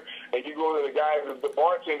here, and you go to the guy, the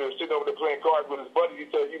bartender sitting over there playing cards with his buddy. He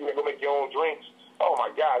tells you can go make your own drinks. Oh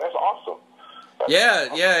my God, that's awesome.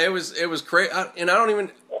 Yeah, it was crazy. And I don't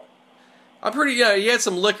even. I'm pretty. Yeah, he had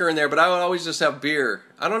some liquor in there, but I would always just have beer.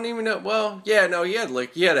 I don't even know. Well, yeah, no, he had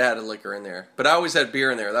had a liquor in there, but I always had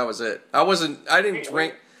beer in there. That was it. I didn't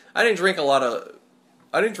drink a lot of.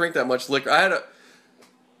 I didn't drink that much liquor.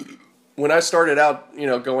 When I started out, you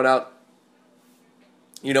know, going out,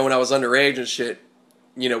 you know, when I was underage and shit,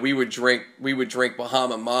 you know, we would drink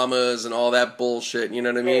Bahama Mamas and all that bullshit. You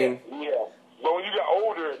know what I mean? Yeah. But when you got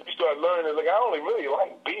older, you start learning. Like, I only really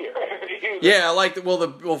like beer. Yeah, I like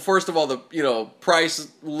first of all, the, you know, price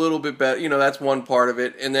a little bit better. You know, that's one part of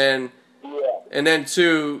it, and then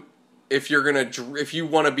two, if you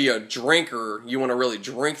want to be a drinker, you want to really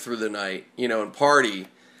drink through the night, you know, and party.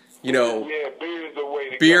 You know, beer's the way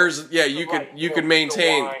to go. Yeah, you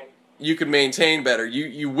could maintain better.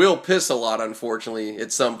 You will piss a lot, unfortunately,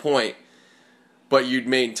 at some point, but you'd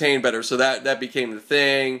maintain better. So that became the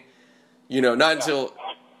thing. You know, not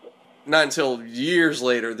until years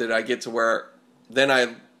later did I get to where then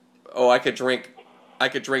I could drink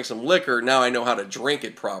some liquor. Now I know how to drink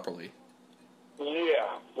it properly.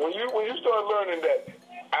 Yeah, when you start learning that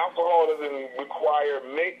alcohol doesn't require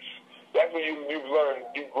mix, that's when you've learned,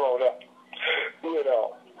 you've grown up. You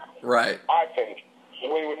know. Right. I think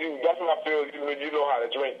that's when I feel you know how to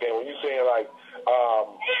drink. Then when you're saying like,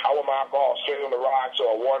 I want my alcohol straight on the rocks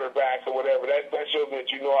or water back or whatever, that shows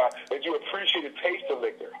that you know that you appreciate the taste of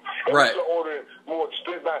liquor. And right. When you order more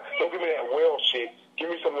expensive, don't give me that well shit. Give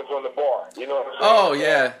me something from the bar. You know what I'm saying? Oh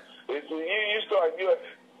yeah.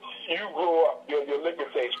 You grow up. Your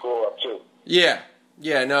liquor taste grow up too. Yeah.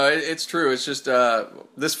 Yeah, no, it's true. It's just,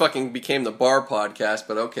 this fucking became the bar podcast,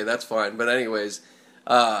 but okay, that's fine. But anyways,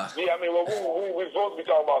 I mean, well, we're supposed to be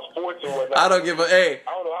talking about sports and whatnot. I don't give a hey.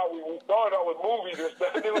 I don't know how we started out with movies and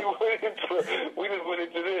stuff, and then we just went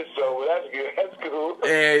into this. So that's good. That's cool.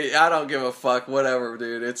 Hey, I don't give a fuck. Whatever,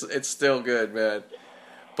 dude. It's still good, man.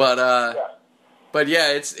 But But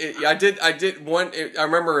yeah, I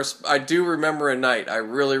do remember a night. I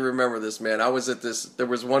really remember this, man. I was at this. There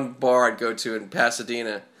was one bar I'd go to in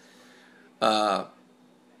Pasadena, the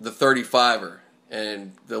 35er,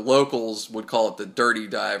 and the locals would call it the Dirty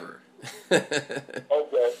Diver.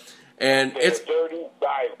 Okay. And it's Dirty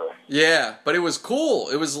Diver. Yeah, but it was cool.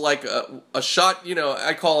 It was like a shot. You know,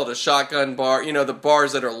 I call it a shotgun bar. You know, the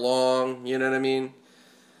bars that are long. You know what I mean?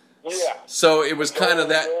 Yeah. So it was kind of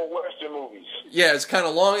that. Western movies. Yeah, it's kind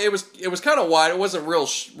of long. It was kind of wide. It wasn't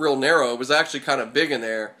real narrow. It was actually kind of big in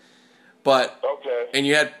there. But okay. And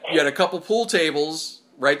you had a couple pool tables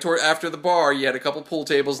right after the bar. You had a couple pool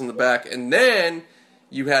tables in the back, and then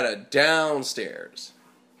you had a downstairs,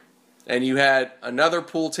 and you had another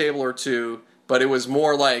pool table or two. But it was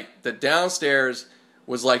more like the downstairs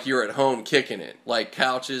was like you're at home kicking it, like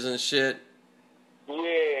couches and shit. Yeah.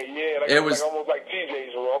 Like, it was like almost like TJ's.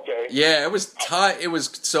 Okay. Yeah, it was tight. It was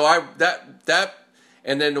that,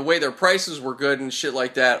 and then the way their prices were good and shit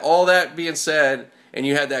like that. All that being said, and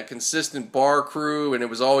you had that consistent bar crew, and it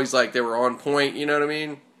was always like they were on point. You know what I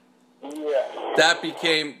mean? Yeah.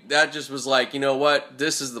 That just was like, you know what?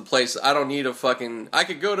 This is the place. I don't need I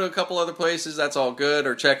could go to a couple other places. That's all good,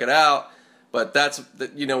 or check it out. But that's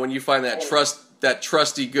when you find that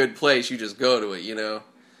trusty good place, you just go to it. You know.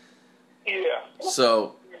 Yeah.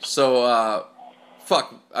 So.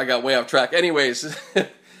 Fuck, I got way off track. Anyways,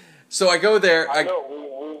 so I go there. I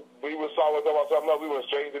know, we were talking about something else. We went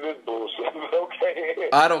straight into this bullshit. Okay.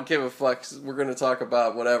 I don't give a fuck. We're going to talk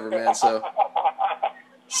about whatever, man.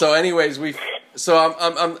 So anyways, I'm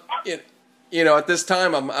at this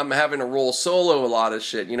time, I'm having to roll solo a lot of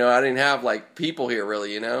shit. You know, I didn't have, like, people here,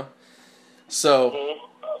 really, you know? So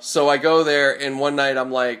I go there, and one night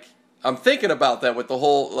I'm thinking about that with the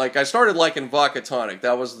whole, like, I started liking vodka tonic.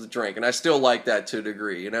 That was the drink, and I still like that to a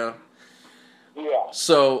degree, you know? Yeah.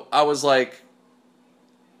 So I was like,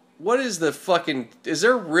 is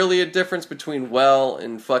there really a difference between Well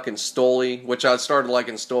and fucking Stoli? Which I started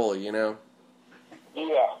liking Stoli, you know?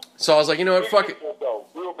 Yeah. So I was like, you know what, fuck it.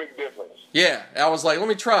 Real big difference. Yeah, I was like, let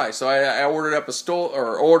me try. So I ordered up I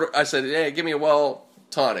said, hey, give me a Well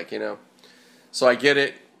tonic, you know? So I get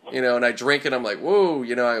it. You know, and I drink it, I'm like, whoa,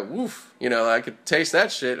 you know, I could taste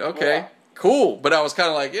that shit. Okay, cool. But I was kind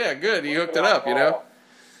of like, yeah, good, you hooked it up, you know?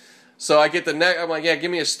 So I get I'm like, yeah,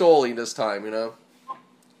 give me a Stoli this time, you know?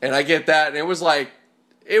 And I get that, and it was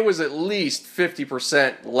at least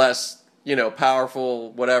 50% less, you know,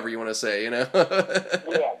 powerful, whatever you want to say, you know?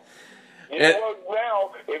 Yeah.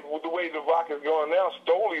 Now, with the way the vodka's going now,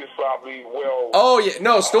 Stoli is probably Oh, yeah,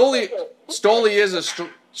 no, Stoli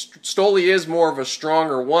is more of a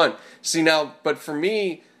stronger one. See now, but for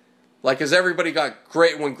me, like as everybody got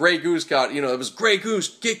great when Grey Goose got, you know, it was Grey Goose,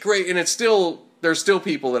 get great, and there's still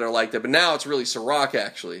people that are like that. But now it's really Ciroc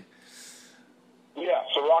actually. Yeah,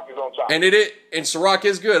 Ciroc is on top. And and Ciroc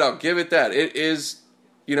is good. I'll give it that. It is,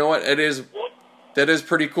 you know what? That is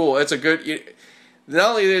pretty cool. It's a good.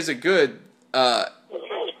 Not only is it good,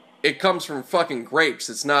 it comes from fucking grapes.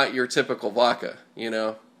 It's not your typical vodka, you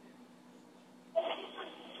know.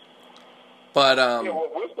 But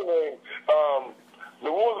what's the name?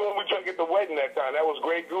 The one we drank at the wedding that time. That was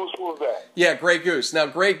Grey Goose. What was that? Yeah, Grey Goose. Now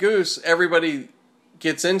Grey Goose, everybody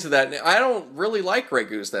gets into that. I don't really like Grey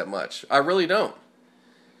Goose that much. I really don't.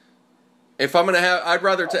 If I'm gonna have, I'd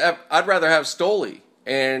rather have Stoli,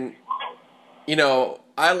 and you know,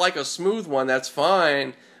 I like a smooth one. That's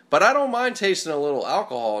fine, but I don't mind tasting a little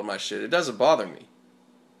alcohol in my shit. It doesn't bother me.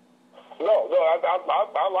 No,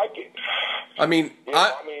 I like it. I mean,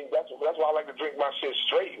 that's why I like to drink my shit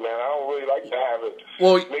straight, man. I don't really like to have it.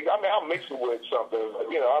 Well, I'll mix it with something.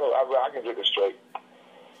 You know, I can drink it straight.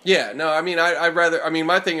 Yeah, no, I mean, I'd rather. I mean,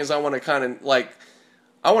 my thing is, I want to kind of like,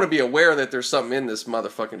 I want to be aware that there's something in this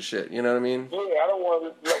motherfucking shit. You know what I mean? Yeah, I don't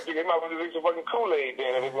want to. Like, they might want to drink some fucking Kool-Aid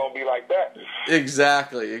then, if it's gonna be like that.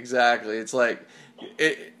 Exactly. It's like,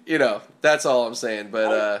 you know, that's all I'm saying.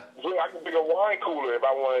 But I can pick a wine cooler if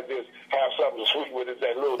I want to just have something sweet with it.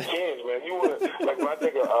 That little tinge, man. You want like when I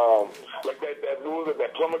think of like that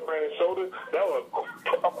pomegranate soda. That was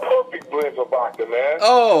a perfect blend for vodka, man.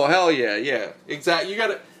 Oh hell yeah. Exactly. You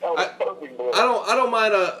gotta. That was a perfect blend.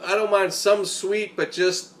 I don't mind some sweet, but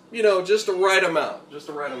just the right amount. Just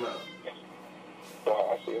the right amount.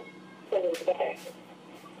 Oh, I see.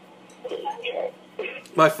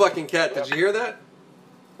 My fucking cat. Did you hear that?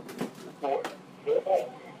 What?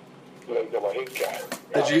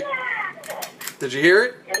 Did you? Did you hear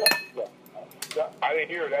it? I didn't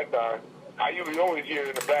hear it that time. I usually always hear it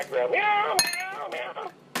in the background. Meow, meow, meow.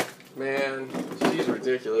 Man, she's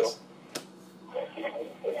ridiculous.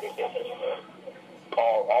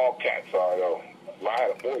 All cats are though. I had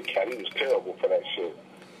a boy cat. He was terrible for that shit.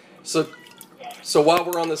 So while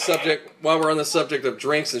we're on the subject of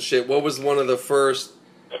drinks and shit, what was one of the first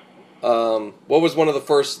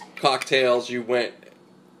cocktails you went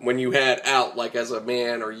when you had out, like as a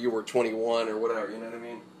man, or you were 21 or whatever? You know what I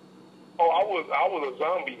mean? Oh, I was a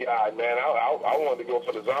zombie guy, man. I wanted to go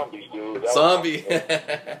for the zombies, dude. Zombie.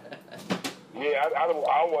 Yeah,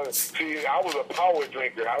 I wanted. See, I was a power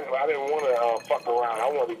drinker. I didn't want to fuck around. I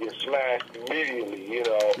wanted to get smashed immediately, you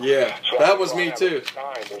know. Yeah, so that was me too.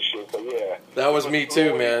 Time and shit, but yeah, that was me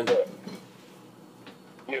too, man.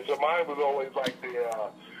 Yeah, so mine was always like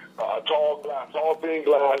the tall thin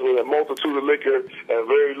glass with a multitude of liquor and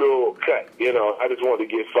very little cut. You know, I just wanted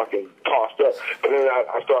to get fucking tossed up. But then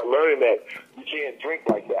I started learning that you can't drink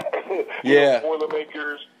like that. Yeah.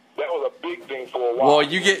 Boilermakers. That was a big thing for a while. Well,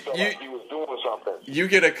 you like he was doing something. You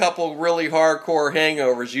get a couple really hardcore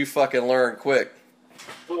hangovers, you fucking learn quick.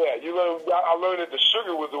 Yeah, I learned that the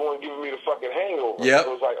sugar was the one giving me the fucking hangover. Yep. It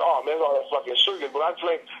was like, oh man, all that fucking sugar. But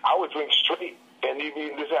I would drink straight and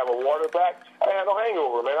even just have a water back. I had no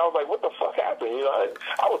hangover, man. I was like, what the fuck happened? You know,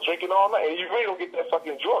 I was drinking all night, and you really don't get that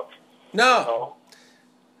fucking drunk. No.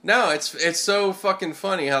 You know? No, it's so fucking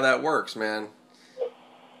funny how that works, man.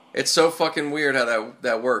 It's so fucking weird how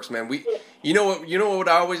that works, man. You know what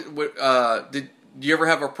I always did you ever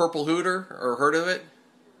have a purple hooter or heard of it?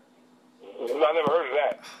 I never heard of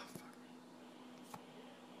that.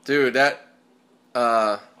 Dude, that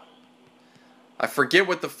I forget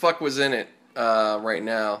what the fuck was in it right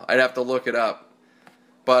now. I'd have to look it up.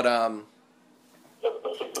 But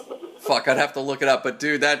fuck, I'd have to look it up. But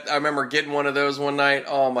dude, I remember getting one of those one night.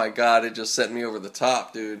 Oh my god, it just set me over the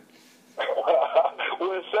top, dude.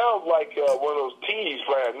 Well, it sounds like one of those teas,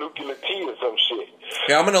 like nuclear tea or some shit.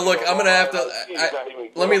 Yeah, I'm gonna have to.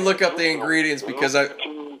 Let me look up the ingredients because I'm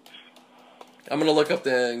gonna look up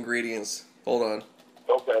the ingredients. Hold on.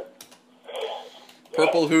 Okay.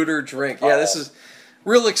 Purple Hooter drink. Yeah, this is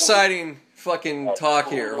real exciting fucking talk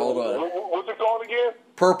here. Hold on. What's it called again?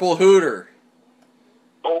 Purple Hooter.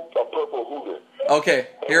 A Purple Hooter. Okay,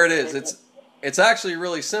 here it is. It's actually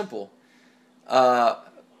really simple.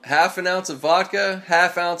 Half an ounce of vodka,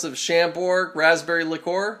 half ounce of Chambord raspberry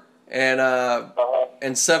liqueur, and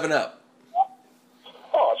 7-Up.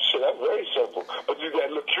 Oh shit, that's very simple. But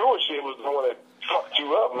that liqueur shit was the one that fucked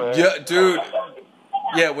you up, man. Yeah, dude.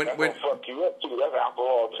 Yeah, when fuck you up too. That's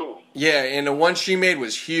alcohol too. Yeah, and the one she made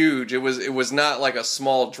was huge. It was not like a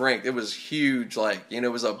small drink. It was huge, like, you know,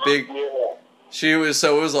 it was a big. Yeah.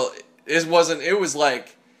 It was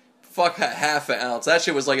like fuck half an ounce. That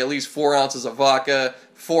shit was like at least 4 ounces of vodka,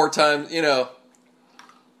 4 times, you know.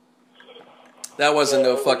 That wasn't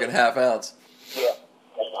no fucking half ounce. Yeah.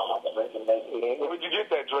 Where'd you get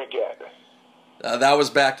that drink at? That was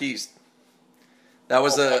back east. That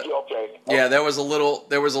was okay. There was a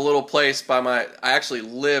little place by I actually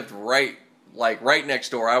lived right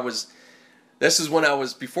next door. This is when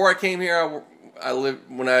before I came here, I lived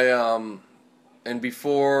when right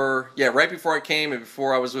before I came and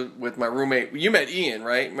before I was with my roommate. You met Ian,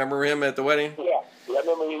 right? Remember him at the wedding? Yeah, I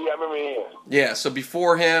remember Ian. Yeah, so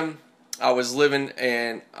before him, I was living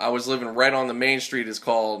right on the main street, it's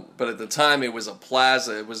called, but at the time it was a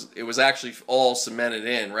plaza. It was actually all cemented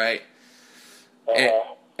in, right?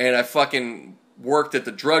 And I fucking worked at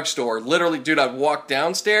the drugstore. Literally, dude, I'd walk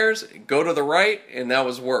downstairs, go to the right, and that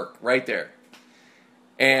was work right there.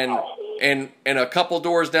 And a couple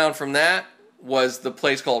doors down from that was the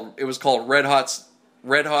place called Red Hot's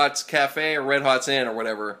Cafe or Red Hot's Inn or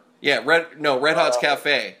whatever. Yeah, Red Hot's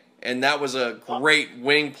Cafe. And that was a great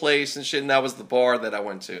wing place and shit, and that was the bar that I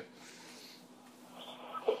went to. You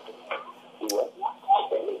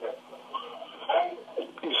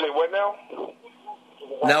say what now?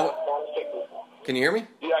 Now, can you hear me?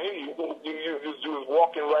 Yeah, I hear you. You was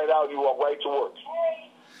walking right out. You walk right to work.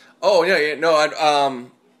 Oh yeah. No,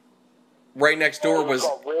 right next door was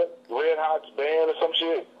Red Hot's band or some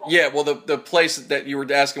shit. Yeah, well, the place that you were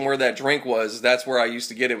asking where that drink was, that's where I used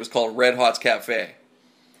to get it. It was called Red Hot's Cafe.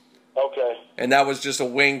 Okay. And that was just a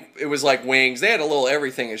wing. It was like wings. They had a little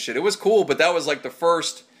everything and shit. It was cool, but that was like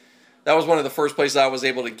that was one of the first places I was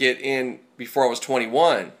able to get in before I was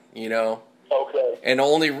 21, you know? Okay. And the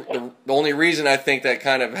only reason I think that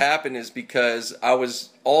kind of happened is because I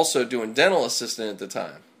was also doing dental assistant at the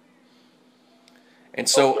time. And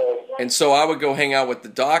so I would go hang out with the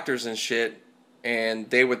doctors and shit, and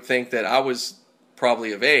they would think that I was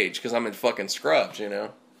probably of age because I'm in fucking scrubs, you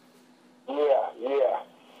know? Yeah.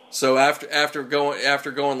 So after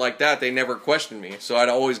going like that, they never questioned me. So I'd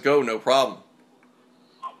always go, no problem.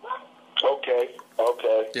 Okay.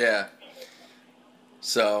 Yeah.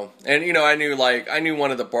 So, and you know, I knew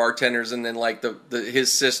one of the bartenders, and then like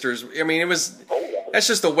his sisters. I mean, that's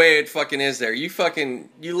just the way it fucking is there. You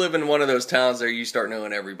live in one of those towns there, you start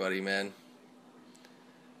knowing everybody, man.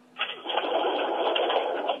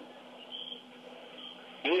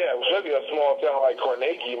 Yeah, especially a small town like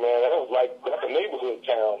Carnegie, man. That's a neighborhood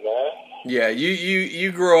town, man. Yeah,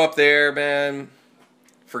 you grew up there, man.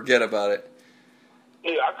 Forget about it.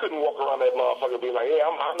 Yeah, I couldn't walk around that motherfucker and be like, "Hey,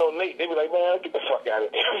 I know Nate." They'd be like, "Man, get the fuck out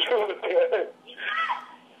of here."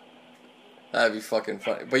 That'd be fucking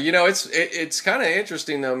funny. But you know, it's kind of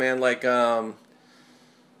interesting though, man. Like,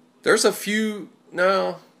 there's two.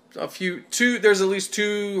 There's at least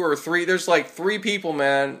 2 or 3. There's like 3 people,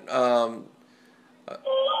 man.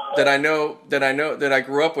 That I know that I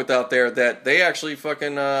grew up with out there, that they actually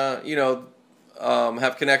fucking have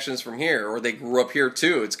connections from here, or they grew up here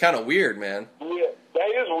too. It's kind of weird, man. Yeah, that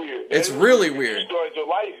is weird. It's really weird. You started your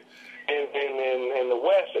life in the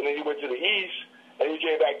West, and then you went to the East, and you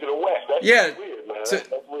came back to the West. That's weird, man. That's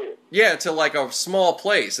weird. Yeah, to like a small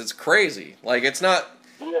place. It's crazy. Like it's not.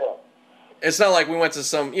 Yeah. It's not like we went to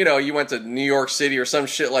some. You went to New York City or some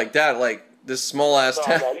shit like that. Like this small ass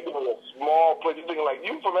town. No, you go to a small place. You're thinking like,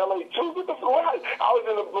 you from LA too? What the fuck?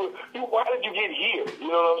 Why did you get here? You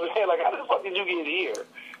know what I'm saying? Like, how the fuck did you get here?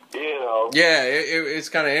 You know? Yeah, it's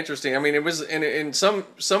kind of interesting. I mean, it was in some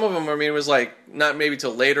of them. I mean, it was like not maybe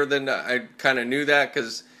till later than I kind of knew that,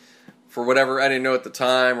 because for whatever I didn't know at the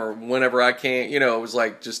time, or whenever I came, it was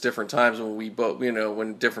like just different times when we both,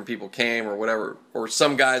 when different people came or whatever, or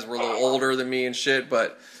some guys were a little older than me and shit.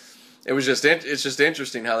 But it's just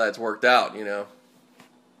interesting how that's worked out,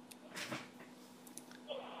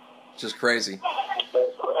 Just crazy.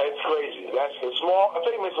 That's crazy. That's a small. I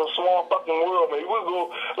think it's a small fucking world, man. You would go,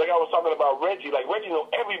 like I was talking about Reggie. Like, Reggie know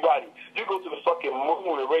everybody. You go to the fucking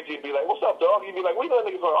moon and Reggie would be like, "What's up, dog?" You'd be like, "What you know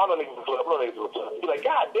niggas from?" "I know niggas from club. I know niggas from club." You'd be like,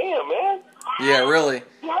 "God damn, man." Yeah, really.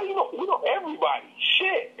 Yeah, how you know? We know everybody.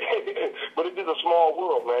 Shit. But it's just a small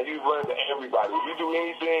world, man. You run into everybody. If you do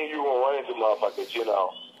anything, you gonna run into motherfuckers.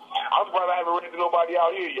 I'm surprised I haven't run into nobody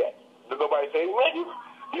out here yet. Does nobody say, "Man,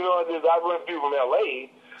 I've run into people from LA."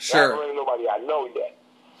 Sure. I haven't run into nobody I know yet.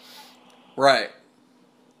 Right.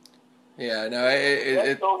 Yeah, no,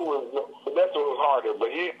 that was harder, but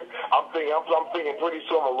I'm thinking pretty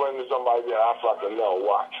soon I'm running into somebody that I fucking know.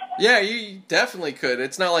 Watch. Yeah, you definitely could.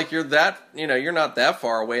 It's not like you're that, you're not that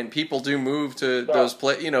far away, and people do move to those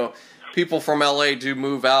places. People from LA do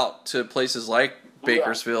move out to places like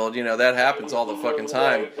Bakersfield. That happens all the fucking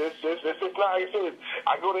time. It's not like I said.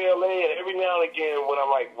 I go to LA, and every now and again when I'm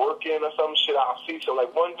like working or some shit, I'll see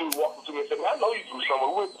one dude walk up to me and say, "Man, I know you from somewhere.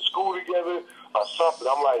 We went to school together or something."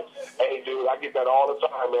 I'm like, "Hey, dude, I get that all the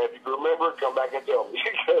time, man. If you can remember, come back and tell me."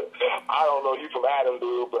 Because I don't know you from Adam,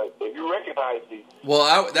 dude, but if you recognize me,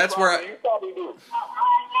 well, you probably do.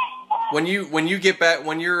 When you get back,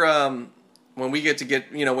 when you're when we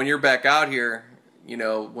when you're back out here,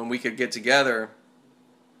 when we could get together.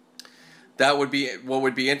 That would be what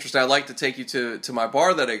would be interesting. I'd like to take you to my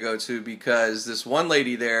bar that I go to, because this one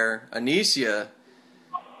lady there, Anicia,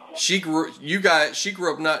 you guys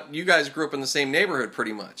grew up in the same neighborhood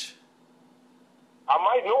pretty much. I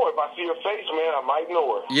might know her if I see her face, man. I might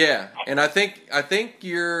know her. Yeah, and I think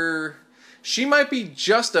she might be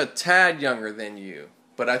just a tad younger than you,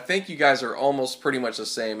 but I think you guys are almost pretty much the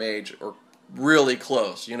same age, or really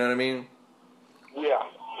close. You know what I mean? Yeah.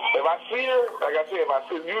 If I see her, like I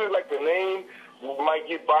said, usually like the name might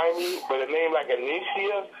get by me, but a name like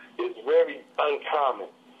Anicia is very uncommon.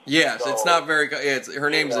 Yes, so, it's not very. Her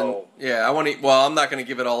name's I want to. Well, I'm not going to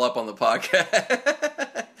give it all up on the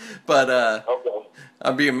podcast, but okay.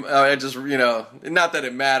 I just not that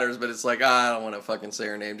it matters, but it's like I don't want to fucking say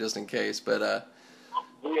her name just in case, but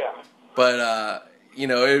yeah. But it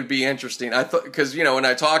would be interesting. I thought, because when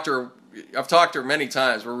I talked to her, I've talked to her many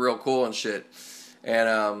times. We're real cool and shit.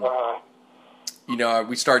 And,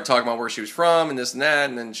 we started talking about where she was from and this and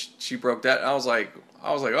that, and then she broke that. I was like,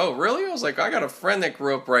 oh, really? I was like, I got a friend that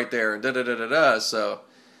grew up right there, and da-da-da-da-da, so.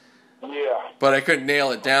 Yeah. But I couldn't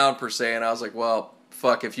nail it down, per se, and I was like, well,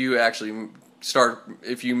 fuck, if you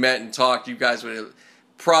met and talked, you guys would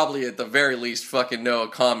probably, at the very least, fucking know a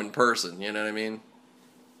common person, you know what I mean?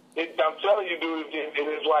 I'm telling you, dude, it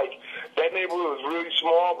is like, that neighborhood is really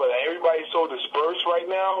small, but everybody's so dispersed right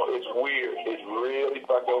now. It's weird. It's really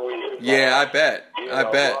fucking weird. Yeah, I bet. When I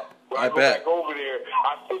bet. I go back over there,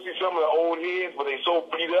 I still see some of the old heads, but they so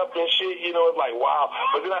beat up and shit, you know, it's like, wow.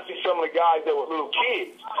 But then I see some of the guys that were little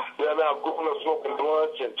kids that are now growing up smoking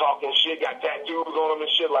blunts and talking shit, got tattoos on them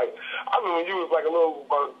and shit. Like, I remember you was like a little,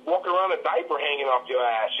 walking around a diaper hanging off your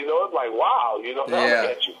ass, you know? It's like, wow, you know, now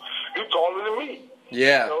look at you. You taller than me.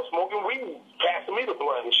 Yeah. You know, smoking weed, passing me the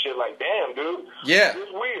blunt and shit. Like, damn, dude. Yeah. It's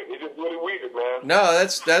weird. It's just really weird, man. No,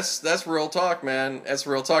 that's real talk, man. That's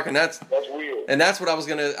real talk, and that's weird. And that's what I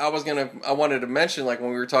wanted to mention, like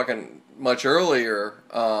when we were talking much earlier,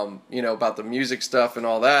 you know, about the music stuff and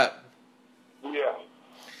all that. Yeah.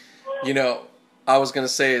 You know, I was gonna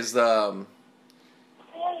say is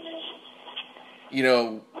you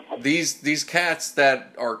know, these cats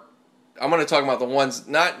that are. I'm going to talk about the ones,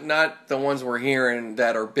 not the ones we're hearing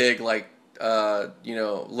that are big, like, you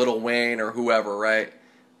know, Lil Wayne or whoever, right?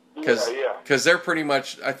 Because they're pretty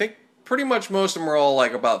much, I think, pretty much most of them are all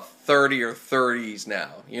like about 30 or 30s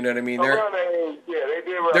now. You know what I mean? They're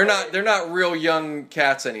not real young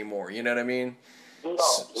cats anymore. You know what I mean? No,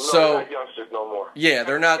 they're not youngsters no more. Yeah,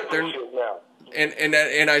 they're not.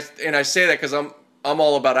 And I say that because I'm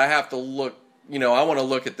all about. I have to look. You know, I want to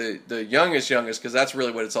look at the youngest because that's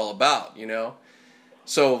really what it's all about, you know?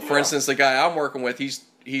 So, for instance, the guy I'm working with, he's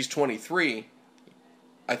 23.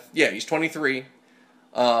 He's 23.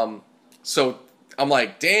 So, I'm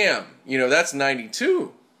like, damn, you know, that's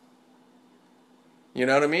 92. You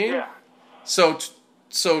know what I mean? Yeah. So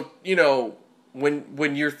you know,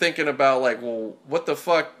 when you're thinking about, like, well, what the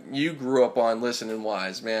fuck you grew up on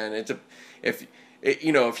listening-wise, man,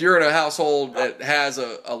 you know, if you're in a household that has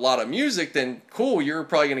a lot of music, then cool, you're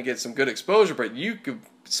probably going to get some good exposure. But you could,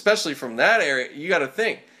 especially from that area, you got to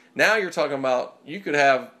think. Now you're talking about, you could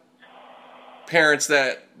have parents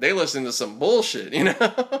that they listen to some bullshit, you know?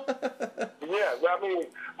 Yeah, I mean,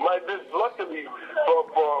 luckily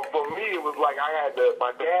for me, it was like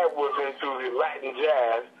my dad was into the Latin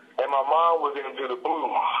jazz, and my mom was into the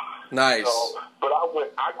blues. Nice. You know? But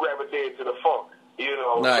I gravitated to the funk, you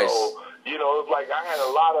know? Nice. So, you know, it's like I had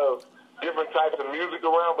a lot of different types of music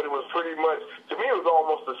around, but it was pretty much, to me, it was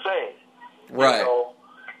almost the same. Right. You know?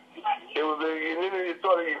 And then it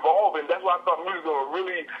started evolving. That's why I thought music would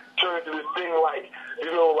really turn into this thing like,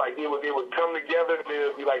 you know, like it would come together and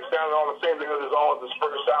it would be like sounding all the same because it's all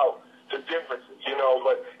dispersed out to differences, you know,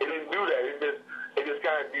 but it didn't do that. It just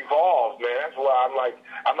kind of evolved, man. That's why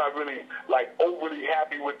I'm not really like overly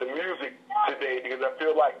happy with the music today because I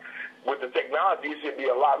feel like with the technology, it should be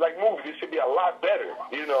a lot, like movies, it should be a lot better,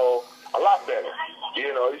 you know, a lot better.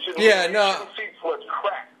 You know, it shouldn't see so much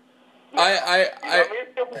crap. There's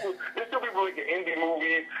still people making indie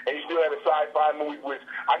movies, and you still have a sci-fi movie, which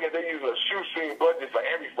I guess they use a shoestring budget for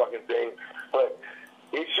every fucking thing, but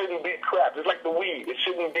it shouldn't be crap. It's like the weed. You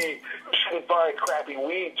shouldn't find crappy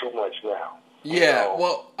weed too much now. Yeah, you know?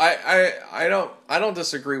 Well, I don't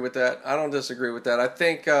disagree with that. I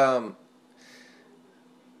think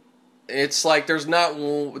it's like there's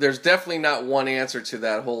definitely not one answer to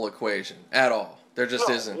that whole equation at all. There just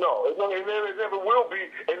isn't. No, it never will be.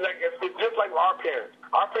 And like it's just like our parents.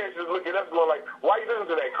 Our parents just look at us going like, "Why you listen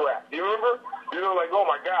to that crap?" You remember? You know, like, "Oh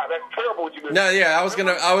my God, that's terrible what you listen." No, yeah, I was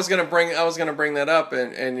gonna bring that up,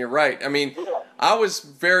 and you're right. I mean, I was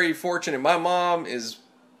very fortunate. My mom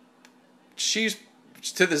she's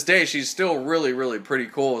to this day, she's still really, really pretty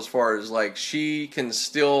cool as far as like she can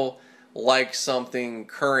still like something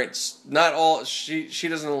current. Not all she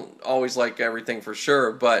doesn't always like everything for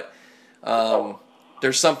sure, but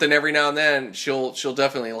there's something every now and then she'll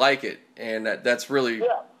definitely like it, and that's pretty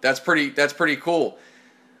cool.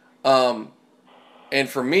 And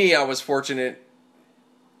for me, I was fortunate.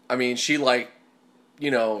 I mean, she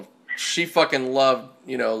she fucking loved,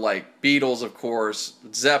 like Beatles, of course,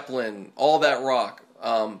 Zeppelin, all that rock.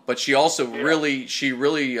 But she also really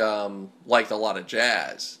liked a lot of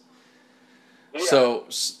jazz. Yeah. So,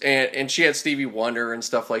 and she had Stevie Wonder and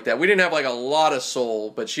stuff like that. We didn't have like a lot of soul,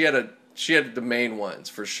 but she had the main ones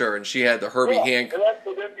for sure, and she had the Herbie Hancock.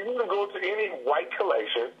 You can go to any white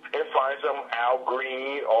collection and find some Al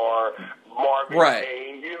Green or Marvin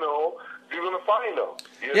Gaye, you're gonna find them.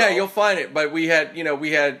 You'll find it. But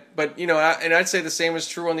and I'd say the same is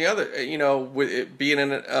true on the other. With it being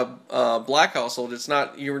in a black household, it's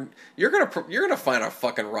not you're gonna find a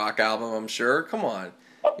fucking rock album. I'm sure. Come on.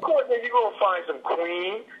 Of course, you're gonna find some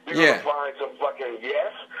Queen. You're gonna find some fucking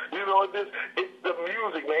Yes. It's the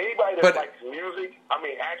music, man. Anybody that likes music,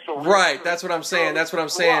 actual. Right. That's what I'm saying. That's what I'm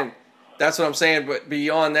saying. But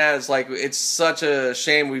beyond that, it's like it's such a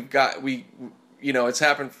shame it's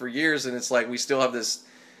happened for years, and it's like we still have this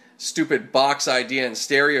stupid box idea and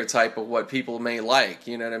stereotype of what people may like.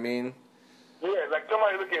 You know what I mean? Yeah, like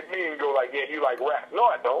somebody look at me and go like, "Yeah, you like rap?" No,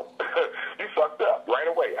 I don't. You fucked up right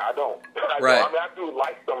away. I don't. Right. I mean, I do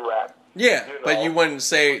like some rap. Yeah, you know? but you wouldn't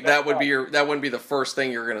say that would be that wouldn't be the first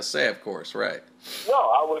thing you're gonna say, of course, right? No,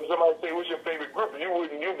 I would. Somebody say, "What's your favorite group?" You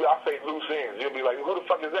wouldn't. I say Loose Ends. You'll be like, "Who the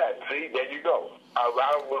fuck is that?" See, there you go.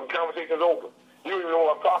 When the conversation's over, you don't even know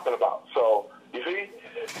what I'm talking about. So you see,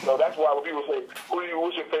 so that's why when people say,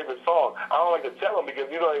 "What's your favorite song?" I don't like to tell them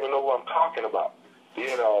because you don't even know what I'm talking about.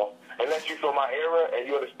 You know, unless you're from my era and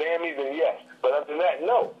you understand me, then yes. But other than that,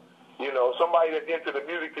 no. You know, somebody that's into the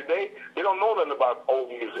music today, they don't know nothing about old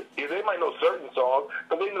music. Yeah, they might know certain songs,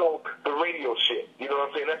 but they know the radio shit. You know what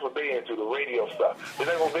I'm saying? That's what they into, the radio stuff. They're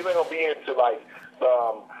not gonna be into like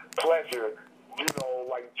Pleasure, you know,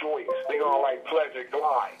 like Joyce. They're gonna like Pleasure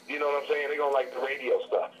Glide. You know what I'm saying? They're gonna like the radio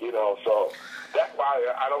stuff. You know, so that's why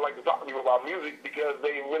I don't like to talk to people about music because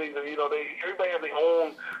they really, you know, everybody has their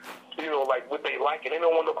own. You know, like what they like, and they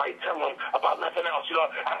don't want nobody telling them about nothing else. You know,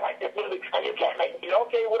 I like this music, and you can't make it.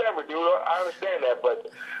 Okay, whatever, dude. I understand that, but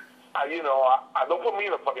I don't put me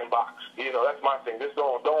in a fucking box. You know, that's my thing. Just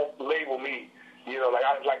don't label me. You know, like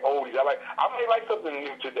I like oldies. I may like something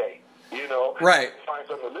new today. You know, right? Find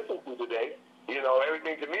something to listen to today. You know,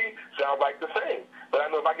 everything to me sounds like the same. But I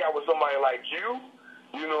know if I got with somebody like you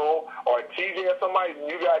know, or TJ or somebody,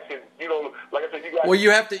 you guys can, you know, like I said, you guys. Well,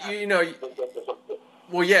 you have to, you know.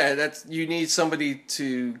 Well, yeah, you need somebody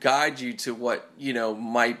to guide you to what, you know,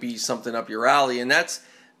 might be something up your alley, and that's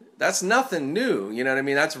nothing new. You know what I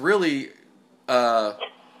mean? That's really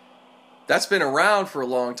that's been around for a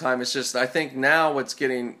long time. It's just I think now what's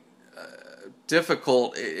getting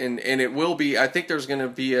difficult, and it will be. I think there's going to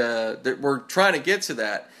be we're trying to get to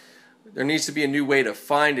that. There needs to be a new way to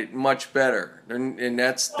find it much better, and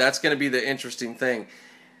that's going to be the interesting thing.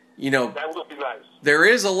 You know, that would be nice. There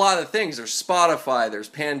is a lot of things. There's Spotify. There's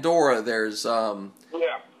Pandora. There's there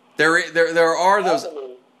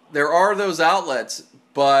are those outlets,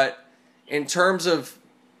 but in terms of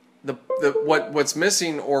what's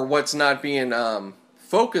missing or what's not being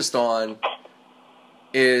focused on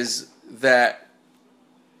is that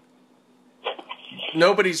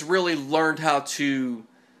nobody's really learned how to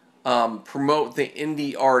promote the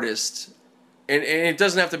indie artist. And it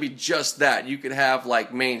doesn't have to be just that. You could have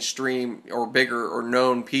like mainstream or bigger or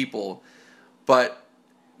known people, but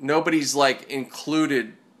nobody's like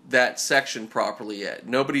included that section properly yet.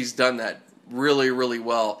 Nobody's done that really, really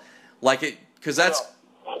well. Like it, because that's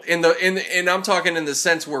and I'm talking in the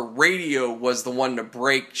sense where radio was the one to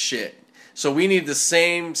break shit. So we need the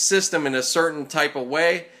same system in a certain type of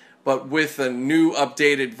way, but with a new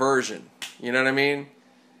updated version. You know what I mean?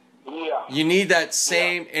 Yeah. You need that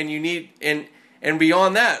same, and you need and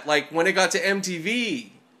beyond that, like when it got to MTV,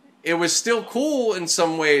 it was still cool in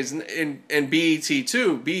some ways, and BET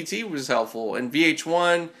too. BET was helpful, and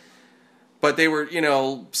VH1, but they were, you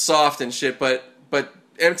know, soft and shit. But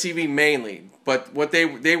MTV mainly. But what they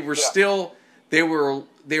were still they were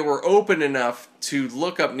open enough to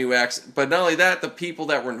look up new acts. But not only that, the people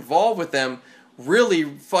that were involved with them really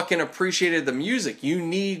fucking appreciated the music. You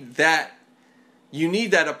need that. You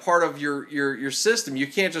need that a part of your system. You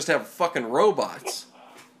can't just have fucking robots.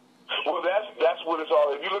 Well, that's what it's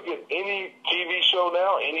all. If you look at any TV show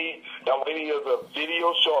now, any of the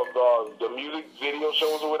video shows, the music video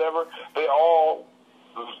shows or whatever, they're all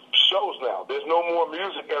shows now. There's no more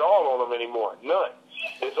music at all on them anymore. None.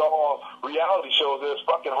 It's all reality shows, and it's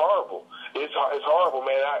fucking horrible. It's horrible,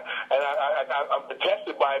 man. I'm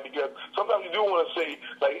detested by it because sometimes you do want to say,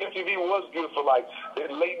 like, MTV was good for, like,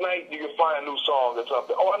 late night, you can find a new song or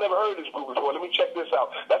something. Oh, I never heard this group before. Let me check this out.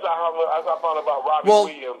 That's how I found out about Robbie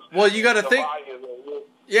Williams. Well, you got to think.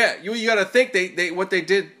 Yeah, you got to think what they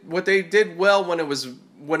did well when it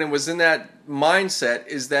was in that mindset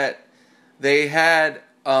is that they had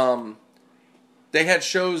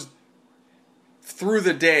shows through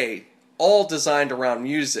the day all designed around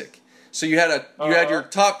music. So you had your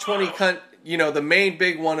top 20 the main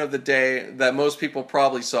big one of the day that most people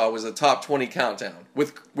probably saw was the top 20 countdown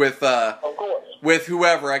with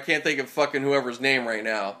whoever. I can't think of fucking whoever's name right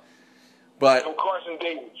now. But Carson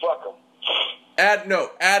Daly, fuck him.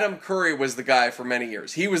 Adam Curry was the guy for many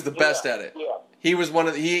years. He was the best at it. Yeah. He was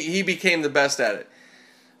he became the best at it.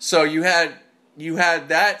 So you had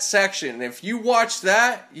that section. If you watched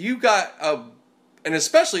that, you got and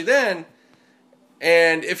especially then,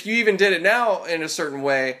 and if you even did it now in a certain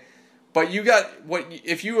way, but you got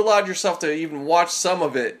if you allowed yourself to even watch some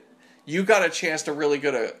of it, you got a chance to really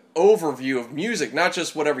get an overview of music, not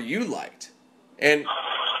just whatever you liked. And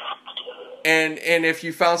if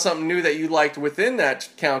you found something new that you liked within that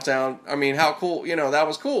countdown, I mean, how cool, that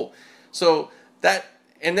was cool. So that,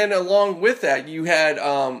 and then along with that, you had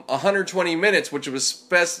 120 minutes, which was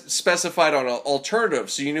specified on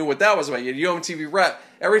alternative, so you knew what that was about. You had UMTV Rap.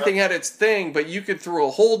 Everything had its thing, but you could, through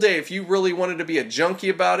a whole day, if you really wanted to be a junkie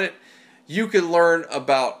about it, you could learn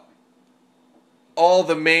about all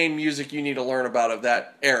the main music you need to learn about of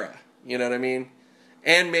that era. You know what I mean?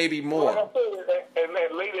 And maybe more. Like I said, and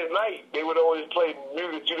then late at night, they would always play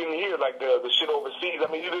music you didn't hear, like the shit overseas.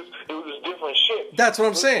 I mean, it was just different shit. That's what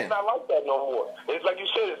I'm saying. It's not like that no more. It's like you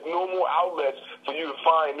said, there's no more outlets for you to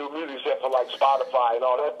find new music except for like Spotify and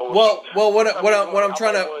all that bullshit. Well, what I'm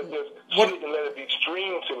trying to and let it be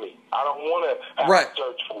streamed to me. I don't want to have to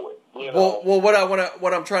search for it. You know? Well,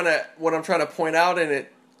 what I'm trying to point out in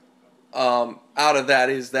it, out of that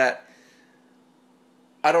is that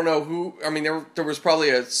I don't know who. I mean, there was probably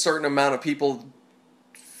a certain amount of people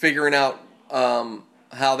figuring out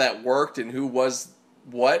how that worked and who was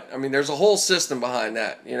what. I mean, there's a whole system behind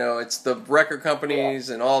that. You know, it's the record companies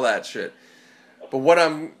and all that shit. But what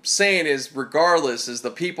I'm saying is, regardless, is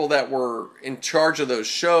the people that were in charge of those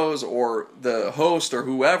shows or the host or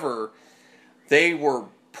whoever, they were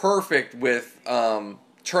perfect with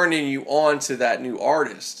turning you on to that new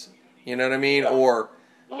artist. You know what I mean? Or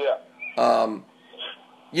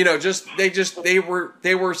you know, they were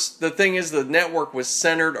the thing is, the network was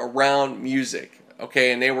centered around music,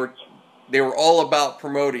 okay, and they were all about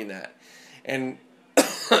promoting that. And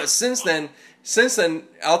since then,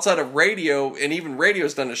 outside of radio, and even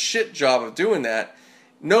radio's done a shit job of doing that,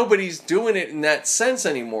 nobody's doing it in that sense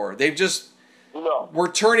anymore. They've just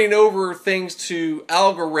we're turning over things to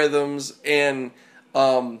algorithms and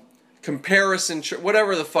comparison,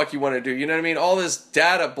 whatever the fuck you want to do. You know what I mean? All this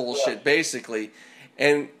data bullshit, basically.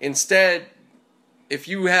 And instead, if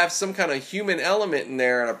you have some kind of human element in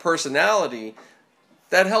there and a personality,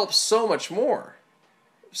 that helps so much more.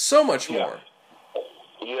 So much more.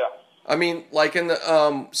 Yeah. I mean, like in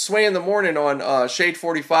the Sway in the Morning on Shade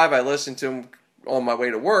 45, I listened to him on my way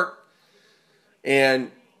to work. And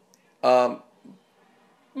they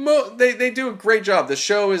do a great job. The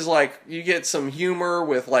show is like, you get some humor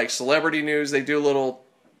with like celebrity news. They do a little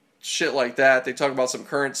shit like that. They talk about some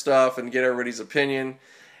current stuff and get everybody's opinion.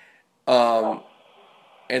 And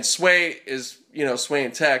Sway is, you know, Sway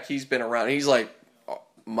and Tech, he's been around. He's like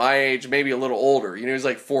my age, maybe a little older. You know, he's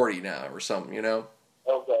like 40 now or something, you know?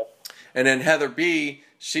 Okay. And then Heather B,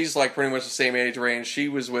 she's like pretty much the same age range. She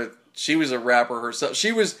was a rapper herself.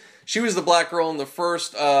 She was the black girl in the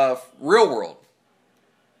first Real World.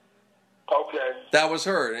 Okay. That was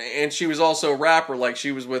her. And she was also a rapper, like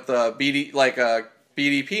she was with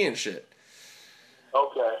BDP and shit.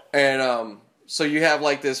 Okay. And so you have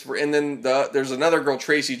like this, and then there's another girl,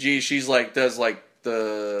 Tracy G. She's like does like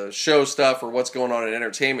the show stuff or what's going on in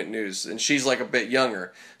entertainment news, and she's like a bit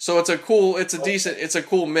younger. So it's a cool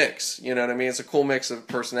mix. You know what I mean? It's a cool mix of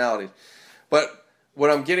personalities. But what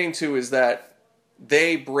I'm getting to is that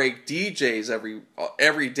they break DJs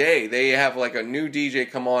every day. They have like a new DJ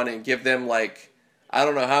come on and give them like, I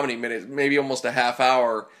don't know how many minutes, maybe almost a half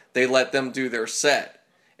hour. They let them do their set,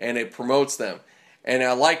 and it promotes them. And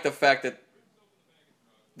I like the fact that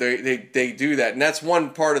they do that. And that's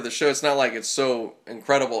one part of the show. It's not like it's so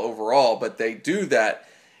incredible overall, but they do that.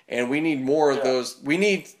 And we need more of those.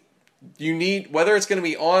 You need, whether it's going to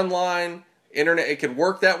be online, internet, it could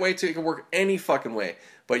work that way too. It could work any fucking way.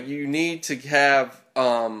 But you need to have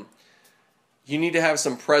some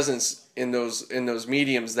presence in those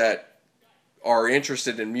mediums that are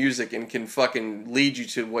interested in music and can fucking lead you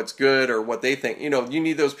to what's good or what they think. You know, you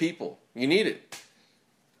need those people. You need it.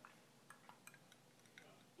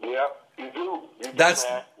 Yeah, you do. That's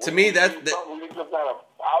man. To me. That we need some kind of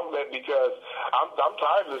outlet, because I'm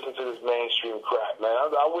tired of listening to this mainstream crap, man.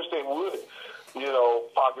 I wish they would. You know,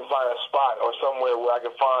 if I can find a spot or somewhere where I can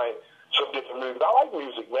find some different music. I like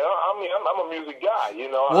music, man. I mean, I'm a music guy. You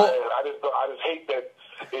know, I just hate that.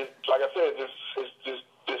 It's like I said, it's just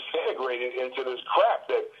disintegrated into this crap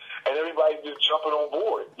and everybody's just jumping on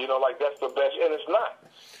board. You know, like that's the best, and it's not.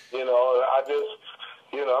 You know,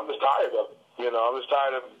 I'm just tired of it. You know, I'm just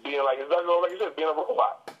tired of being like, it's not like you said, being a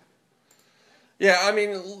robot. Yeah, I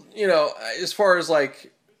mean, you know, as far as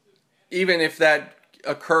like, even if that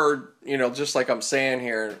occurred, you know, just like I'm saying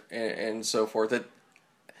here and so forth, that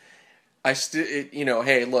I still, you know,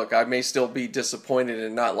 hey, look, I may still be disappointed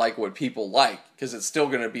and not like what people like, because it's still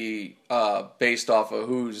going to be based off of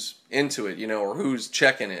who's into it, you know, or who's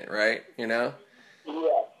checking it, right? You know?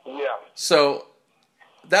 Yeah. So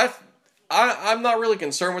that I'm not really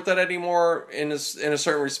concerned with that anymore. In a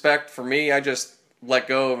certain respect, for me, I just let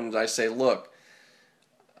go and I say, look,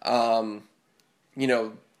 you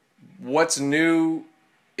know, what's new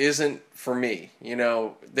isn't for me. You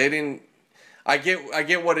know, they didn't. I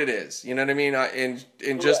get what it is. You know what I mean? And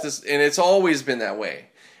just this, and it's always been that way.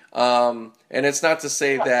 And it's not to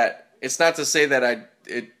say that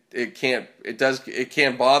it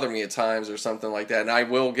can bother me at times or something like that. And I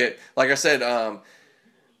will get, like I said,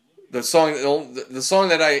 the song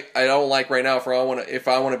that I don't like right now, if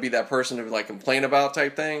I want to be that person to like complain about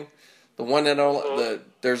type thing, the one that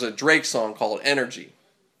there's a Drake song called Energy,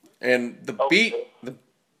 and the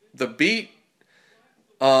beat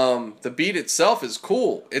itself is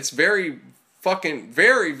cool. It's very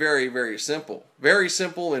very, very simple. Very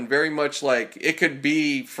simple and very much like it could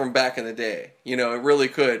be from back in the day. You know, it really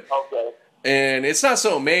could. Okay. And it's not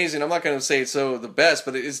so amazing. I'm not going to say it's so the best,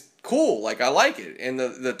 but it is cool. Like, I like it. And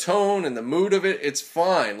the tone and the mood of it, it's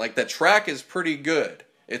fine. Like, the track is pretty good.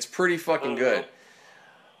 It's pretty fucking good.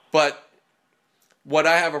 But what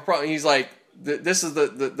I have a problem, he's like, this is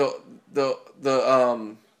the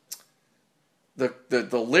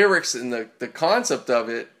lyrics and the concept of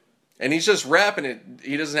it, and he's just rapping it.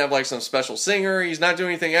 He doesn't have like some special singer. He's not doing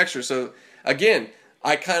anything extra. So again,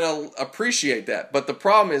 I kind of appreciate that. But the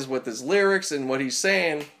problem is with his lyrics and what he's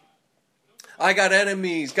saying. I got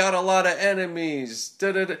enemies. Got a lot of enemies.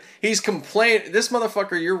 Da-da-da. He's complaining. This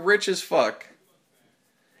motherfucker, you're rich as fuck.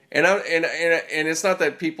 And it's not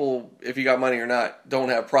that people, if you got money or not, don't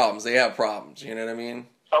have problems. They have problems. You know what I mean?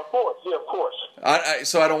 Of course, yeah, of course.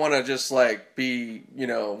 So I don't want to just like be,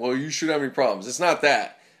 well, you should have any problems. It's not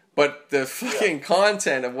that. But the fucking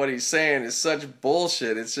content of what he's saying is such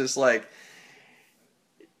bullshit. It's just like,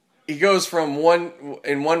 he goes from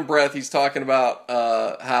in one breath, he's talking about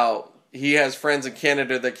how he has friends in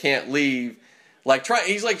Canada that can't leave.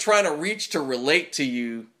 He's like trying to reach to relate to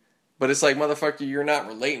you, but it's like, motherfucker, you're not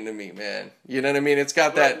relating to me, man. You know what I mean? It's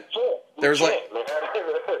got that. There's like,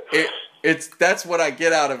 that's what I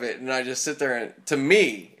get out of it, and I just sit there and, to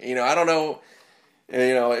me, I don't know.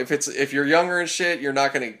 If you're younger and shit, you're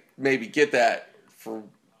not going to maybe get that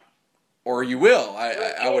or you will.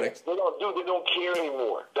 I would. They don't care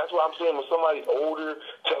anymore. That's what I'm saying. When somebody older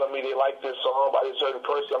telling me they like this song by this certain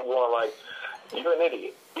person, I'm going like, you're an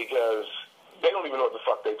idiot, because they don't even know what the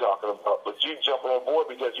fuck they're talking about. But you jump on board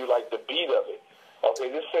because you like the beat of it.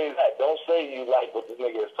 Okay, just say that. Don't say you like what this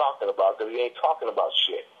nigga is talking about, because he ain't talking about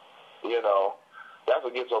shit. That's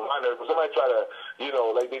what gets on my nerves. When somebody try to,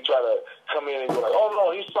 they try to come in and go like, oh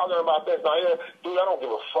no, he's talking about this. Now, dude, I don't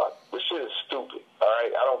give a fuck. This shit is stupid. All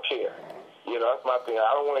right, I don't care. That's my thing.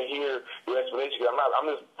 I don't want to hear your explanation.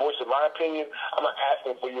 I'm just voicing my opinion. I'm not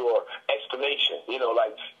asking for your explanation.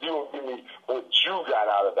 Like, you don't give me what you got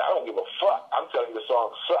out of it. I don't give a fuck. I'm telling you the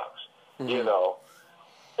song sucks.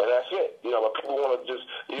 And that's it. But people want to just,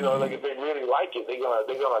 like if they really like it, they're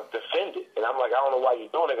gonna defend it. And I'm like, I don't know why you're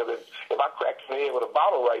doing it, because if I crack your head with a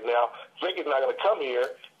bottle right now, Drake is not gonna come here,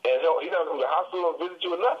 and he's not gonna come to the hospital and visit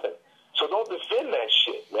you or nothing. So don't defend that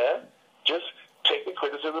shit, man. Just take the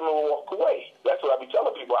criticism and walk away. That's what I be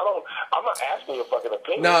telling people. I'm not asking your fucking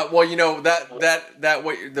opinion. No, well, that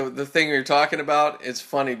what the thing you're talking about is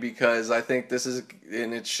funny, because I think this is,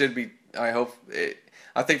 and it should be.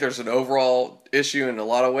 I think there's an overall issue in a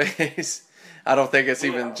lot of ways. I don't think it's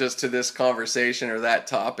even just to this conversation or that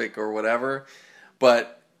topic or whatever,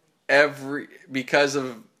 but because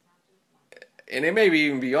of, and it may be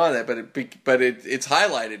even beyond that, but it's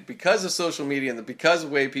highlighted because of social media and because of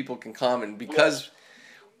the way people can comment, and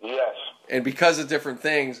because of different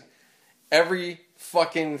things. Every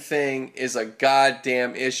fucking thing is a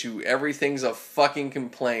goddamn issue. Everything's a fucking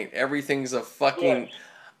complaint. Everything's a fucking.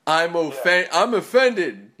 I'm offended,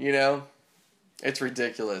 It's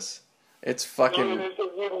ridiculous. It's fucking. And I don't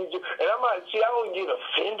get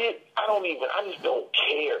offended. I just don't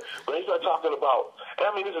care. When they start talking about,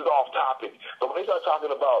 and this is off topic, but when they start talking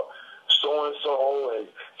about so-and-so and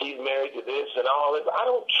he's married to this and all this, I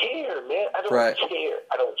don't care, man. I don't care.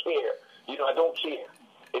 I don't care. I don't care.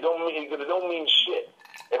 It don't mean shit.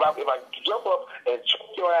 If I jump up and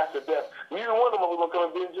choke your ass to death, neither one of them are going to come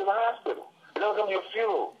and visit you in the hospital. They don't come to your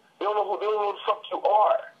funeral. They don't know who the fuck you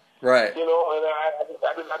are. Right. And I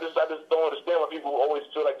just don't understand why people always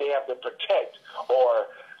feel like they have to protect or,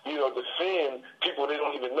 defend people they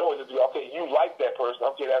don't even know. It's just, okay, you like that person.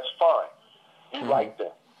 Okay, that's fine. You like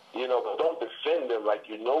them. But don't defend them like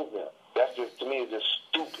you know them. That's just, to me, it's just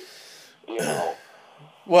stupid.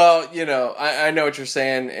 Well, I know what you're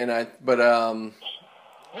saying,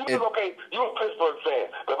 Okay, you're a Pittsburgh fan,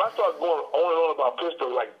 but if I start going on and on about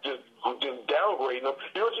Pittsburgh, like just downgrading them,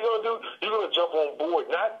 you know what you're going to do? You're going to jump on board,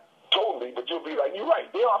 not totally, but you'll be like, you're right,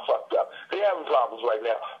 they are fucked up. They're having problems right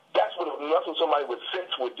now. That's what somebody with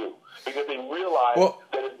sense would do, because they realize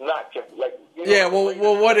that it's not like.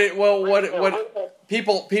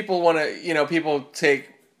 People want to, people take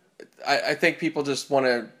I think people just want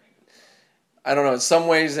to. I don't know. In some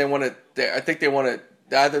ways, they want to. I think they want to.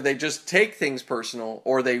 Either they just take things personal,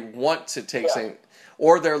 or they want to take things,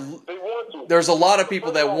 or they want to. There's a lot of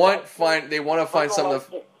people that want to find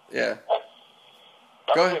something. Yeah.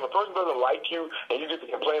 Go ahead. If a person doesn't like you and you get to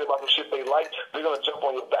complain about the shit they like, they're gonna jump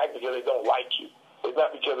on your back because they don't like you. It's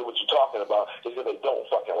not because of what you're talking about. It's because they don't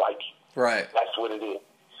fucking like you. Right. That's what it is.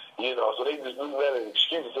 You know, so they just use that as an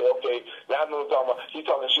excuse to say, okay, now I know what I'm talking about. He's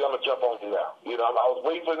talking shit, I'm gonna jump on you now. You know, I was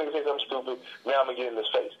waiting for him to say something stupid. Now I'm gonna get in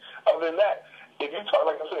his face. Other than that, if you talk,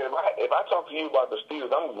 like I said, if I talk to you about the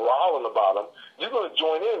Steelers, I'm growling about them. You're gonna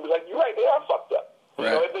join in and be like, you're right, they are fucked up. You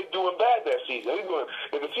know, if they're doing bad that season, if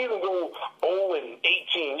the season goes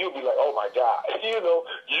 0-18, you'll be like, oh my God. You know,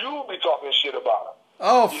 you'll be talking shit about them.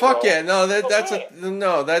 Oh fuck yeah! No, that's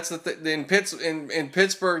the thing. In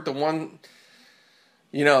Pittsburgh, the one,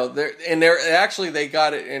 you know, they're actually they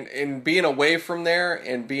got it in being away from there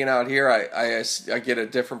and being out here. I get a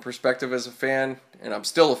different perspective as a fan, and I'm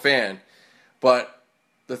still a fan. But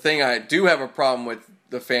the thing I do have a problem with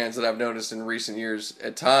the fans that I've noticed in recent years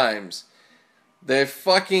at times. They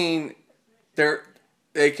complain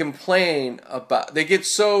about, they get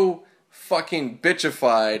so fucking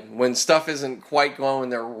bitchified when stuff isn't quite going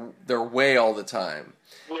their way all the time.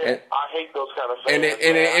 Yeah, and I hate those kind of fans.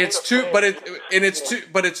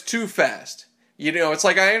 It's too fast. You know, it's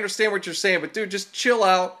like, I understand what you're saying, but dude, just chill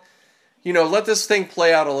out. You know, let this thing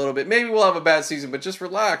play out a little bit. Maybe we'll have a bad season, but just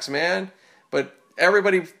relax, man. But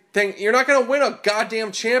everybody you're not going to win a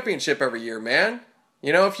goddamn championship every year, man.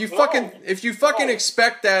 You know, if you fucking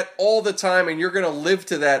expect that all the time and you're gonna live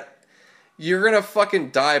to that, you're gonna fucking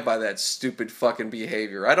die by that stupid fucking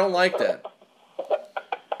behavior. I don't like that.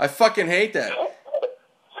 I fucking hate that.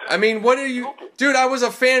 I mean, what are you... Dude, I was a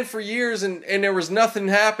fan for years and there was nothing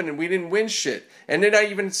happening. We didn't win shit. And then I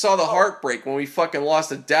even saw the heartbreak when we fucking lost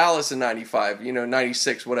to Dallas in 95, you know,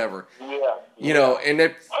 96, whatever. Yeah. You know,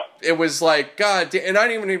 and it was like, God, and I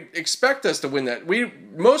didn't even expect us to win that.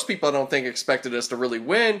 Most people, I don't think, expected us to really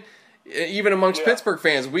win. Even amongst Pittsburgh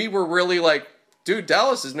fans, we were really like, dude,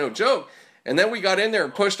 Dallas is no joke. And then we got in there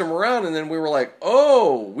and pushed them around, and then we were like,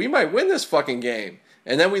 oh, we might win this fucking game.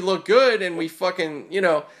 And then we looked good, and we fucking, you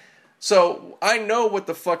know. So I know what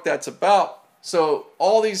the fuck that's about. So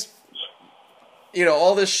all these, you know,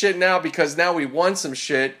 all this shit now, because now we won some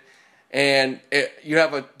shit, and you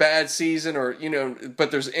have a bad season, or, you know,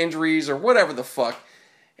 but there's injuries or whatever the fuck,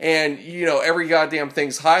 and, you know, every goddamn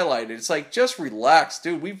thing's highlighted. It's like, just relax,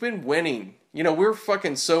 dude. We've been winning. You know, we're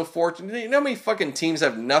fucking so fortunate. You know how many fucking teams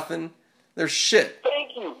have nothing? They're shit.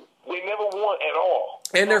 Thank you. They never won at all.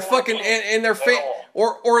 And they're fucking, and they're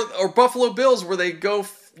or Buffalo Bills, where they go,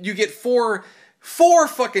 you get four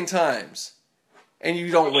fucking times, and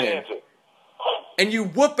you don't win. And you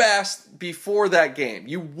whoop ass before that game.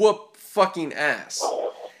 You whoop fucking ass.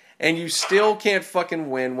 And you still can't fucking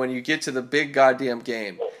win when you get to the big goddamn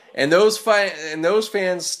game. And those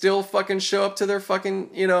fans still fucking show up to their fucking,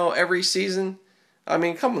 you know, every season. I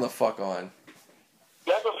mean, come the fuck on.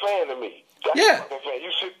 That's a fan to me. That's a fucking fan.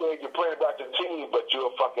 You sit there and complain about your team, but you're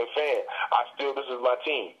a fucking fan. This is my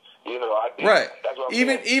team. You know, right. That's what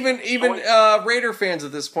I'm even Raider fans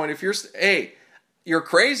at this point, if you're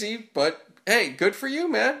crazy, but hey, good for you,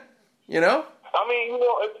 man. You know? I mean, you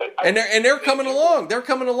know, and they're coming along. They're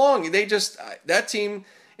coming along. They just, that team,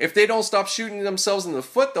 if they don't stop shooting themselves in the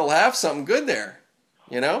foot, they'll have something good there.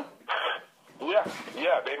 You know? Yeah,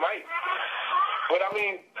 they might. But I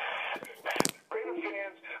mean, Raider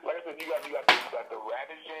fans, like I said, you got the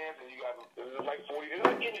Ravage fans, and you got like 40. It's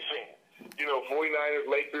like any fan. You know, 49ers,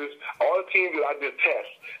 Lakers, all the teams that I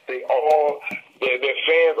detest, their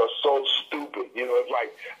fans are so stupid. You know, it's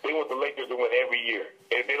like they want the Lakers to win every year.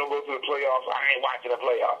 If they don't go to the playoffs, I ain't watching the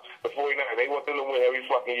playoffs. The 49ers, they want them to win every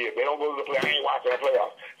fucking year. If they don't go to the playoffs, I ain't watching the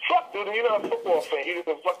playoffs. Fuck, dude, you're not a football fan. You're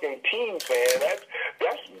just a fucking team fan.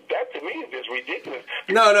 That to me is just ridiculous.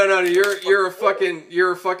 No. You're a fucking.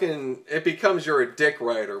 It becomes you're a dick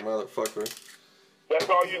rider, motherfucker. That's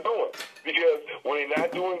all you're doing. Because when they're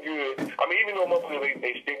not doing good, I mean, even though most of them,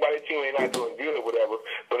 they stick by their team, they're not doing good or whatever,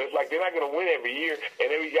 but it's like they're not going to win every year, and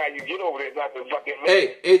every guy you get over there is not the fucking man.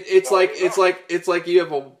 Hey, it's like you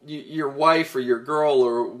have your wife or your girl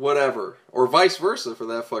or whatever, or vice versa for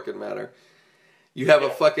that fucking matter. You have a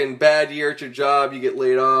fucking bad year at your job, you get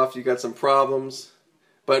laid off, you got some problems,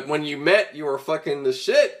 but when you met, you were fucking the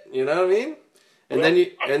shit, you know what I mean? And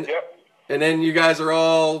then you guys are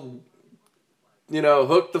all, you know,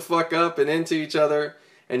 hooked the fuck up and into each other,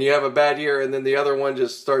 and you have a bad year, and then the other one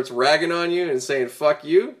just starts ragging on you and saying, fuck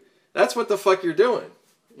you. That's what the fuck you're doing,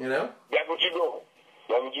 you know? That's what you're doing.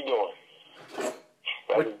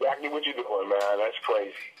 That's exactly what you're doing, man. That's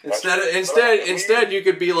crazy. Instead, you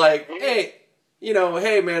could be like, hey,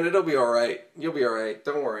 hey, man, it'll be all right. You'll be all right.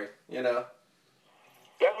 Don't worry.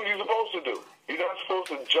 That's what you're supposed to do. You're not supposed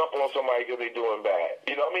to jump on somebody because they're doing bad.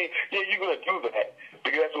 You know what I mean? Yeah, you're going to do that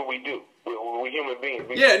because that's what we do. We're human beings.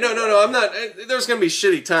 No. I'm not. There's going to be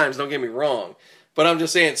shitty times. Don't get me wrong, but I'm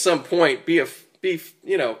just saying, at some point, be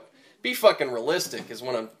fucking realistic. Is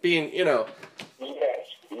what I'm being.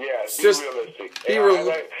 Yes, be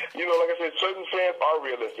realistic. Like I said, certain fans are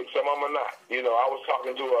realistic. Some of them are not. I was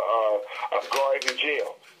talking to a guard in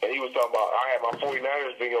jail, and he was talking about, I had my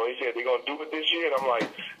 49ers thing on. He said, they're going to do it this year? And I'm like,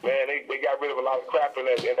 man, they got rid of a lot of crap in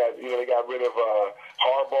that, they got rid of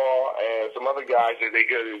Harbaugh and some other guys that they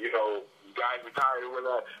could, guys retired and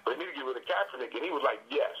whatnot. But they need to get rid of Kaepernick. And he was like,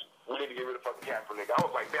 yes, we need to get rid of fucking Kaepernick. I was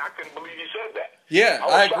like, man, I couldn't believe you said that. Yeah,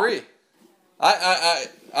 I agree.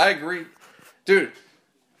 I agree. Dude,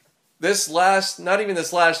 not even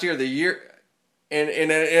this last year, the year, and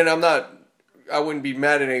I wouldn't be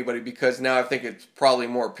mad at anybody because now I think it's probably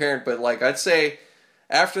more apparent, but like I'd say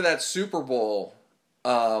after that Super Bowl,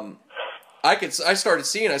 I started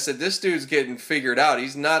seeing, I said, this dude's getting figured out.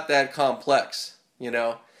 He's not that complex,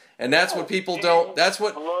 and that's what people don't,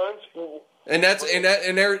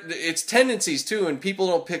 it's tendencies too, and people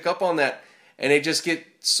don't pick up on that, and they just get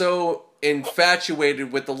so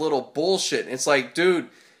infatuated with the little bullshit. It's like, dude,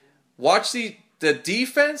 watch the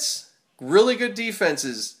defense, really good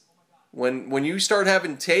defenses. When you start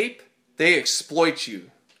having tape, they exploit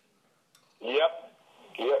you. Yep.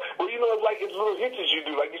 Yeah. Well, it's little hitches you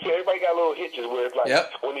do. Like you said, everybody got little hitches where it's like,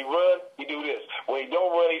 when he runs, he do this. When he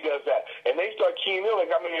don't run, he does that. And they start keying in.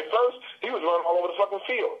 Like, at first, he was running all over the fucking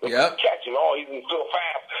field. Catching. He's so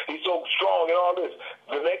fast. He's so strong and all this.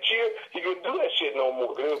 The next year, he couldn't do that shit no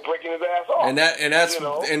more. He was breaking his ass off.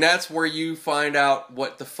 And that's where you find out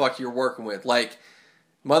what the fuck you're working with. Like,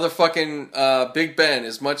 motherfucking Big Ben,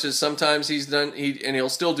 as much as sometimes he'll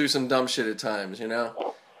still do some dumb shit at times,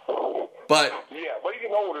 But but he's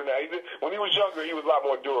getting older now. When he was younger, he was a lot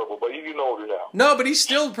more durable, but he's getting older now. No, but he's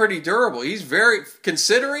still pretty durable.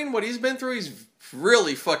 Considering what he's been through, he's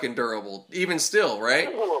really fucking durable, even still, right?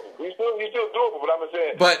 He's durable. He's still durable, but I'm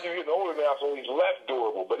saying he's getting older now, so he's less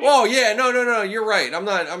durable. But no, you're right. I'm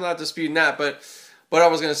not disputing that, but what I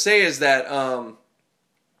was gonna say is that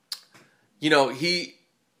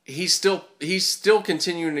he's still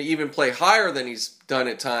continuing to even play higher than he's done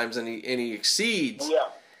at times, and he exceeds. Yeah.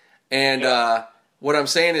 And what I'm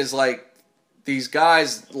saying is, like, these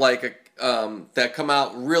guys that come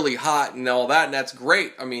out really hot and all that, and that's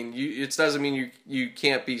great. I mean, it doesn't mean you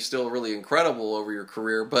can't be still really incredible over your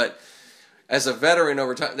career, but as a veteran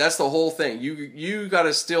over time, that's the whole thing. You got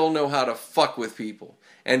to still know how to fuck with people.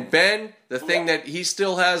 And Ben, the thing that he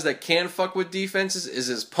still has that can fuck with defenses is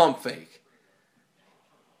his pump fake.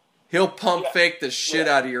 He'll pump fake the shit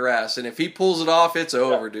out of your ass, and if he pulls it off, it's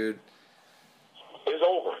over, dude. It's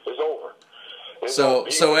over. So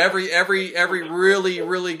every really,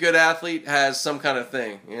 really good athlete has some kind of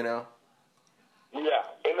thing, Yeah,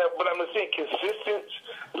 but I'm saying consistent.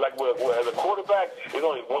 Like as a quarterback, there's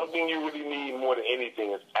only one thing you really need more than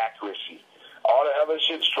anything is accuracy. All the other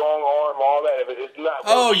shit, strong arm, all that. If it's not.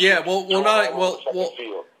 Oh yeah,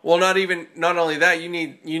 not only that, you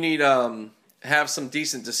need have some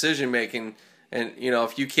decent decision making, and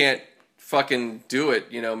if you can't fucking do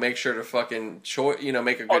it, make sure to fucking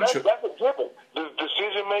make a good choice. That's a given.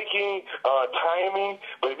 Decision making, timing,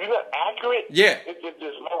 but if you're not accurate, it's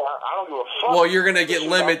just, man, I don't give a fuck. Well, you're gonna get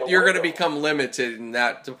limited. You're gonna become limited in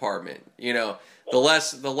that department. The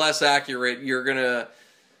less accurate your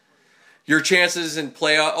chances in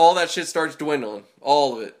playoff, all that shit starts dwindling.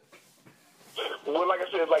 All of it. Well, like I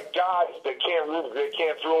said, like guys that can't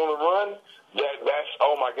throw on the run. That's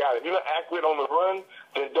oh my God! If you're not accurate on the run,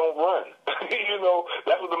 then don't run.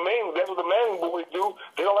 That's what the Manning boys do.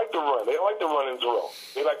 They don't like to run. They don't like to run and throw.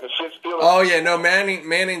 They like to sit still. Oh yeah, no,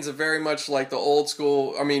 Manning's a very much like the old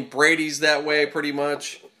school. I mean, Brady's that way pretty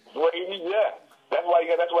much. Brady, yeah. That's why you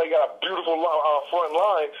got a beautiful front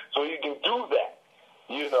line, so you can do that.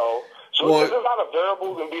 So there's a lot of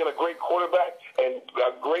variables in being a great quarterback and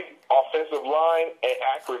a great offensive line and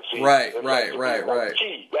accuracy. Right.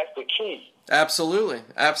 That's the key. Absolutely.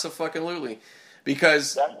 Abso-fucking-lutely.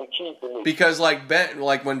 Because that's the key for me. Because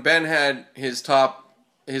when Ben had his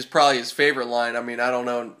favorite line, I mean, I don't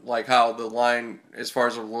know how the line as far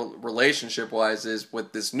as relationship wise is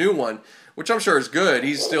with this new one, which I'm sure is good.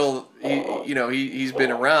 He's still he's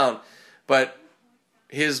been around, but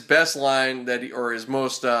his best line or his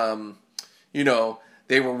most they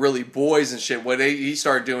were really boys and shit. What he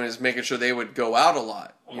started doing is making sure they would go out a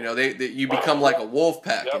lot. You become like a wolf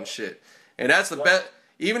pack and shit. And that's the best.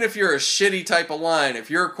 even if you're a shitty type of line,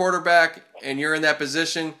 if you're a quarterback and you're in that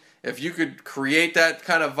position, if you could create that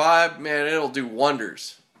kind of vibe, man, it'll do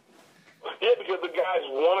wonders. Yeah, because the guys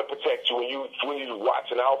want to protect you when you're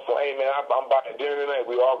watching out for, hey, man, I'm buying dinner tonight.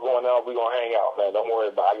 We all going out. We're going to hang out, man. Don't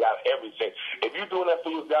worry about it. I got everything. If you're doing that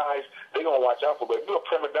for your guys, they're going to watch out for you. But if you're a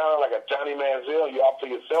prima donna like a Johnny Manziel, you're out for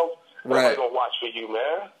yourself, nobody's going to watch for you,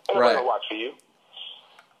 man. Nobody's going to watch for you.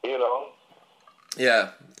 You know?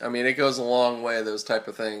 Yeah, I mean, it goes a long way, those type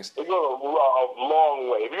of things. It goes a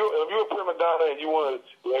long way. If you're a prima donna and you want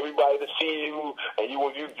everybody to see you and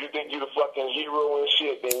you think you're the fucking hero and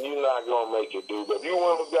shit, then you're not gonna make it, dude. But if you're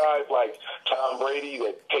one of those guys like Tom Brady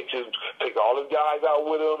that takes all his guys out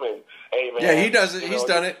with him, and hey, man, yeah, he does it. He's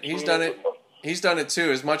done it. He's done it. He's done it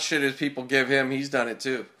too. As much shit as people give him, he's done it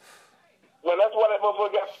too. Well, that's why that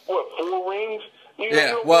motherfucker got 4 rings.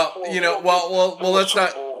 Yeah. Well, let's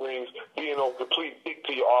not. Being a complete dick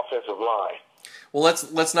to your offensive line. Well,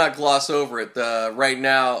 let's not gloss over it. Right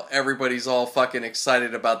now, everybody's all fucking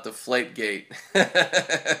excited about the Deflategate.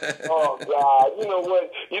 Oh God! You know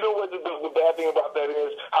what? The bad thing about that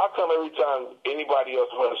is, how come every time anybody else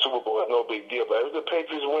wins a Super Bowl, it's no big deal, but every time the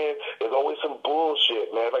Patriots win, there's always some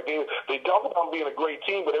bullshit, man. Like they talk about being a great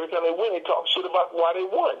team, but every time they win, they talk shit about why they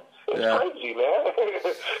won. It's crazy, man.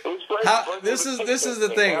 It's crazy. This is the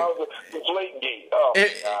thing. The Deflategate. Oh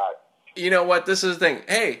God. You know what? This is the thing.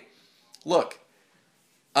 Hey, look.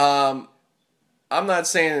 I'm not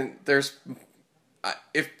saying there's.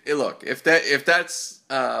 If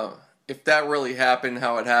that really happened,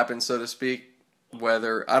 how it happened, so to speak.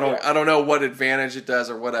 Whether I don't know what advantage it does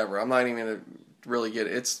or whatever. I'm not even gonna really get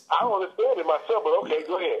it. I don't understand it myself, but okay,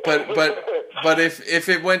 go ahead. But if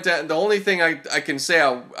it went down, the only thing I can say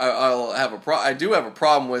I'll have I do have a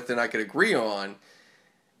problem with, and I could agree on,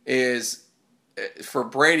 is for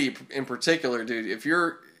Brady in particular, dude. If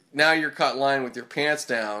you're caught lying with your pants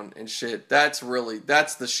down and shit, that's the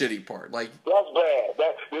shitty part. Like, that's bad.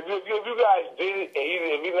 If you guys did it,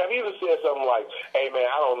 and if he even said something like, "Hey man,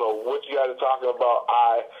 I don't know what you guys are talking about.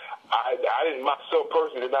 I didn't myself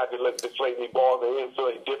personally did not deflate any balls. They didn't feel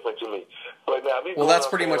any different to me." But now, that's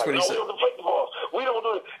pretty much what he said. We don't deflate the balls. We don't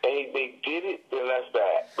do it, and they did it, then that's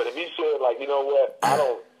bad. But if he said like, you know what, I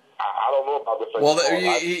don't know about deflating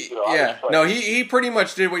balls. He pretty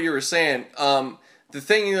much did what you were saying. The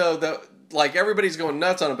thing, though, like everybody's going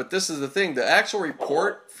nuts on it, but this is the thing. The actual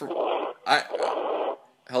report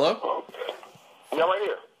hello? Yeah, right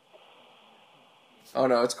here. Oh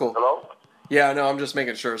no, it's cool. Hello? Yeah, no, I'm just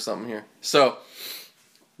making sure of something here. So,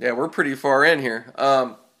 yeah, we're pretty far in here.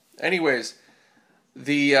 Anyways,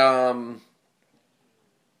 the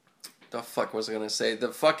fuck was I gonna say?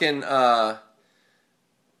 The fucking the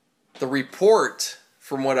report.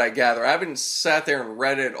 From what I gather, I haven't sat there and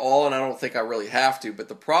read it all, and I don't think I really have to. But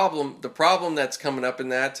the problem that's coming up in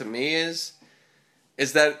that to me is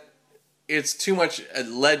that it's too much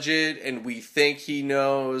alleged, and we think he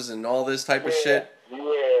knows, and all this type of shit. Yeah.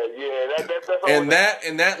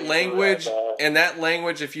 That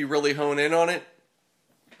language, if you really hone in on it,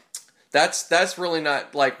 that's really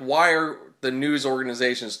not like, why are the news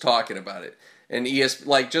organizations talking about it? And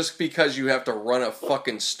like, just because you have to run a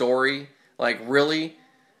fucking story, like, really.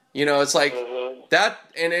 You know, it's like that,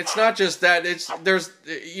 and it's not just that. There's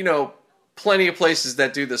plenty of places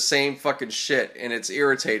that do the same fucking shit, and it's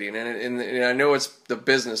irritating. And I know it's the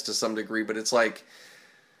business to some degree, but it's like,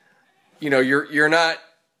 you're not.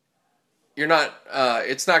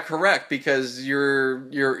 It's not correct because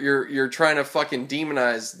you're trying to fucking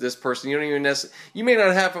demonize this person. You don't even necessarily. You may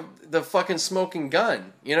not have the fucking smoking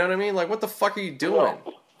gun. You know what I mean? Like, what the fuck are you doing?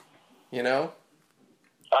 You know.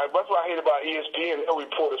 That's what I hate about ESPN. They'll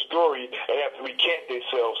report a story and have to recant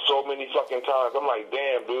themselves so many fucking times. I'm like,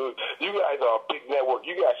 damn, dude, you guys are a big network.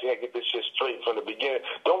 You guys should get this shit straight from the beginning.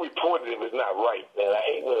 Don't report it if it's not right, man. I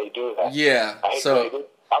hate when they do that. Yeah. I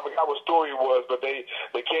forgot what story it was, but they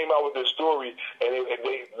came out with this story and they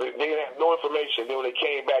didn't have no information. Then when they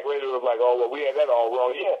came back later, it was like, oh, well, we had that all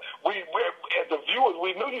wrong. Yeah, we as the viewers,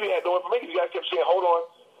 we knew you had no information. You guys kept saying, hold on.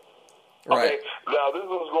 Right. Okay, now this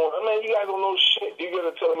is what's going on. Man, you guys don't know shit. You're going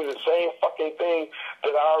to tell me the same fucking thing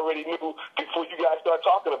that I already knew before you guys start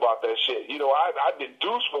talking about that shit. I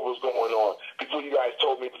deduced what was going on before you guys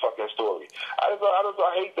told me the fucking story. I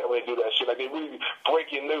hate that when they do that shit. Like, they really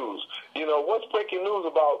breaking news. What's breaking news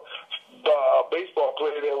about the baseball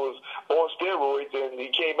player that was on steroids and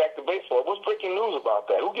he came back to baseball? What's breaking news about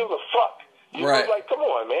that? Who gives a fuck? Right. Like, come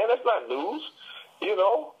on, man. That's not news.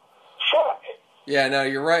 Fuck. Yeah, no,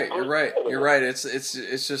 you're right. You're right. It's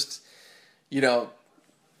just,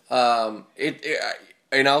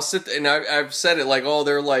 and I'll sit and I've said it like, oh,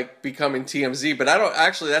 they're like becoming TMZ, but I don't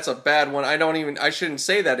actually. That's a bad one. I shouldn't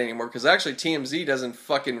say that anymore because actually TMZ doesn't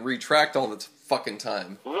fucking retract all the fucking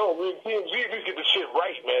time. No, TMZ just get the shit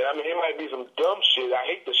right, man. I mean, it might be some dumb shit. I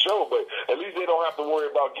hate the show, but at least they don't have to worry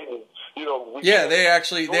about getting, Yeah, they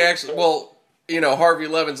actually, well, Harvey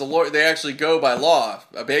Levin's a lawyer. They actually go by law,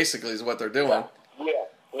 basically, is what they're doing. Yeah.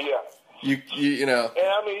 You know. And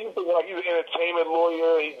I mean, you think like he's an entertainment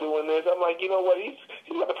lawyer, he's doing this. I'm like, you know what? He's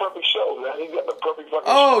got the perfect show, man. He's got the perfect fucking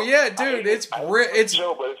show. Yeah, dude, it's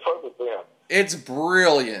show, but it's perfect for him. It's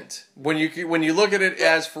brilliant when you look at it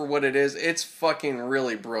as for what it is. It's fucking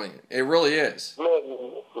really brilliant. It really is. Man,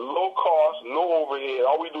 low cost, no overhead.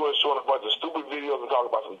 All we do is showing a bunch of stupid videos and talking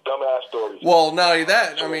about some dumbass stories. Well, not only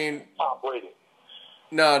that, I mean, top rated.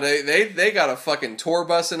 No, they got a fucking tour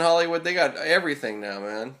bus in Hollywood. They got everything now,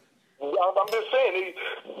 man. I'm just saying,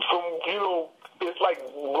 it's like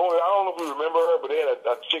going. I don't know if you remember her, but they had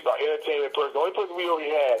a chick, an entertainment person. The only person we already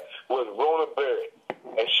had was Rona Barrett,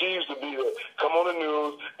 and she used to come on the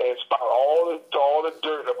news and spout all the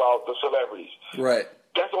dirt about the celebrities. Right.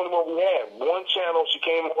 That's the only one we had. One channel, she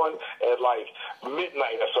came on at like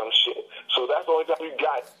midnight or some shit. So that's the only time you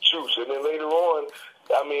got juice. And then later on,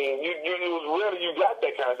 I mean, it was rarely you got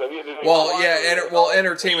that kind of stuff.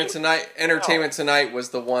 Entertainment Tonight was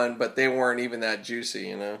the one, but they weren't even that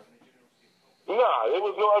juicy, Nah, it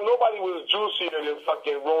was nobody was juicier than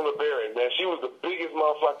fucking Rona Barrett, man. She was the biggest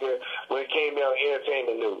motherfucker when it came down to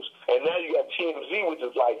entertainment news. And now you got TMZ, which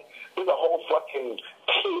is like, there's a whole fucking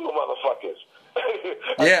team of motherfuckers.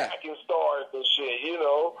 Attacking stars and shit,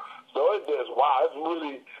 So it's just, wow, it's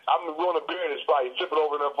really, Rona Barrett is probably flipping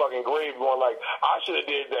over in her fucking grave going like, I should have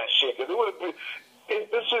did that shit. Because it would have been,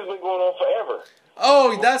 this shit's been going on forever.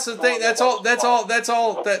 Oh, that's the thing. That's all. That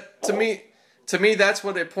to me, that's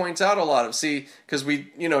what it points out a lot of. See, because we,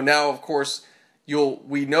 now of course,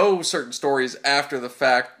 we know certain stories after the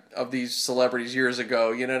fact of these celebrities years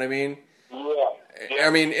ago. You know what I mean? Yeah. I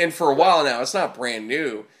mean, and for a while now, it's not brand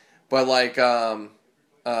new, but like, to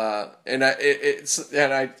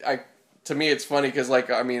me, it's funny because like,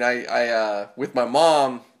 I mean, I with my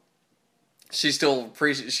mom. She still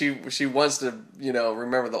she wants to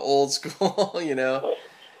remember the old school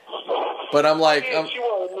but I'm like she want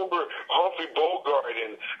to remember Humphrey Bogart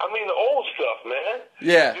and I mean the old stuff, man.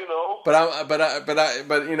 Yeah,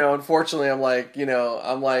 but unfortunately I'm like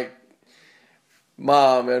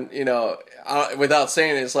Mom, and without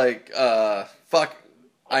saying it, it's like fuck.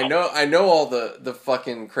 I know all the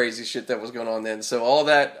fucking crazy shit that was going on then. So all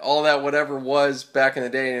that whatever was back in the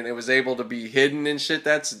day and it was able to be hidden and shit,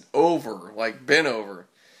 that's over. Like been over.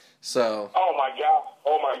 So Oh my god.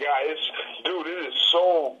 It is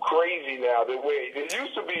so crazy now the way it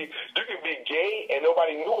used to be. You could be gay and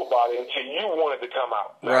nobody knew about it until you wanted to come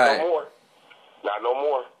out. Not no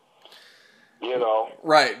more.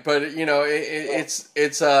 Right, but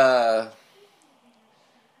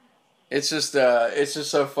it's just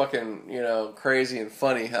so fucking crazy and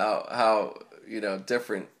funny how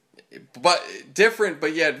different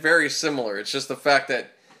but yet very similar. It's just the fact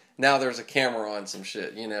that now there's a camera on some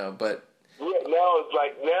shit, but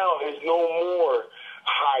now it's no more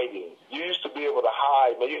hiding. You used to be able to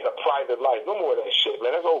hide, man. You had a private life. No more of that shit,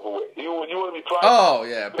 man. That's over with. You want to be private? Oh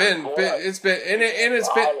yeah, it's been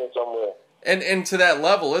and to that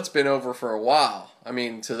level, it's been over for a while. I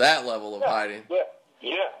mean, to that level of hiding. Yeah.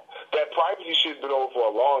 That privacy shit's been over for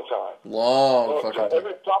a long time. Fucking time.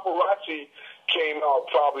 Every paparazzi came out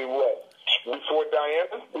probably before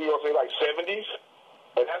Diana? We gonna say like 70s?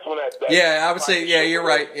 And that's when that yeah, I would say, yeah, you're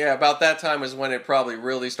right. Yeah, about that time is when it probably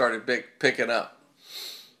really started picking up.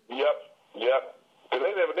 Yep. Because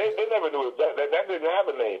they never knew it. That didn't have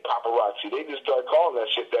a name, paparazzi. They just started calling that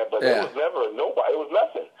shit that, but it was never nobody. It was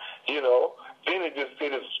nothing, Then it just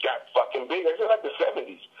got fucking big. It's like the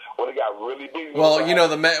 70s when it got really big. Well,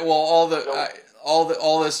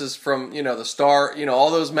 all this is from the Star,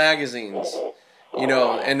 all those magazines,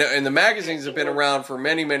 and the magazines have been around for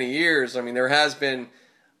many years. I mean, there has been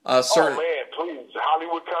a certain. Oh man, please,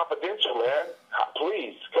 Hollywood Confidential, man.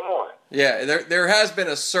 Please, come on. Yeah, there has been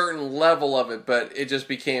a certain level of it, but it just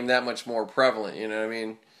became that much more prevalent. You know what I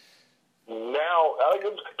mean? Now,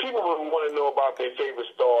 people want to know about their favorite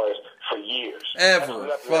stars for years.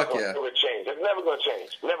 Fuck yeah. It's never going to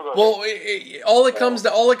change. Well, all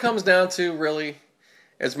it comes down to really,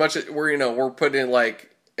 as much as we're putting in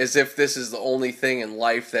like as if this is the only thing in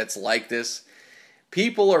life that's like this.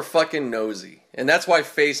 People are fucking nosy, and that's why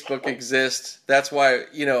Facebook exists. That's why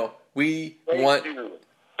we want.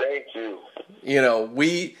 Thank you.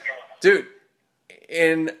 Dude,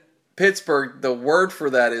 in Pittsburgh, the word for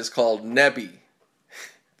that is called nebby.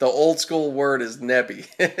 The old school word is nebby.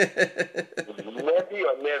 Nebby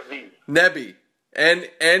or Nebby? Nebby.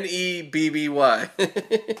 Nebby.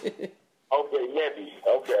 Okay, Nebby.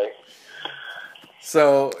 Okay.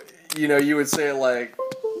 So, you would say it like,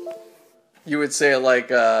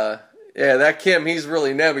 yeah, that Kim, he's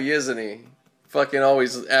really nebby, isn't he? Fucking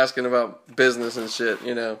always asking about business and shit,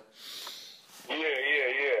 Yeah.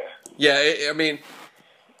 Yeah, I mean,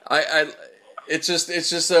 it's just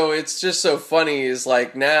so funny. Is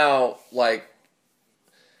like now, like,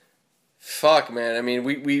 fuck, man. I mean,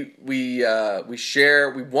 we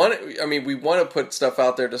share. We want to put stuff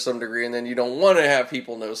out there to some degree, and then you don't want to have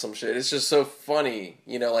people know some shit. It's just so funny,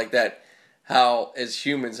 like that. How as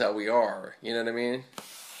humans, how we are. You know what I mean?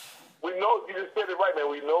 We know, you just said it right, man.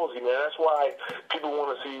 We nosy, man. That's why people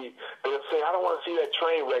want to see, they'll say, I don't want to see that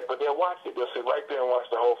train wreck, but they'll watch it. They'll sit right there and watch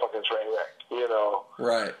the whole fucking train wreck,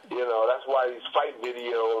 Right. That's why these fight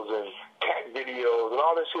videos and cat videos and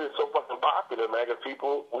all this shit is so fucking popular, man, because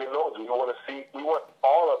people, we nosy. We want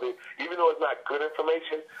all of it. Even though it's not good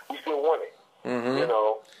information, we still want it,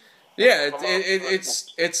 Yeah,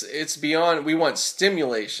 it's beyond, we want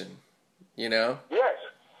stimulation, Yes.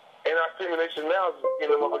 And our stimulation now is,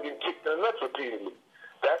 we're getting kicked in the nuts repeatedly.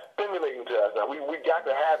 That's stimulating to us now. We got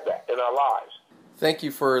to have that in our lives. Thank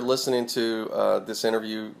you for listening to this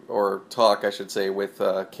interview, or talk, I should say, with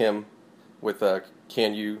Kim, with the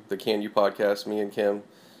Can You podcast, me and Kim.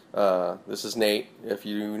 This is Nate. If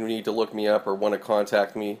you need to look me up or want to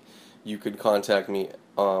contact me, you could contact me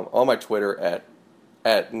on my Twitter at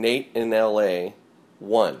NateInLA1.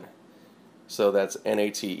 So that's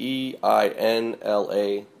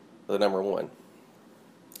NATEINLA, the number 1.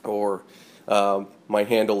 Or my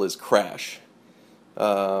handle is Crash.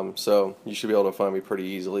 So you should be able to find me pretty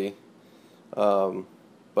easily. But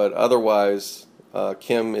otherwise,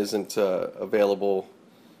 Kim isn't available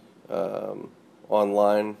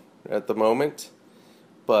online at the moment.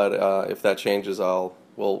 But if that changes,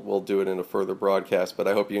 we'll do it in a further broadcast. But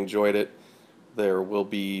I hope you enjoyed it. There will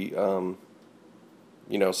be some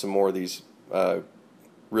more of these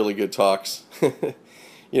really good talks.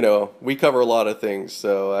 We cover a lot of things,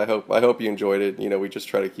 so I hope you enjoyed it. We just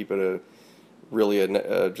try to keep it a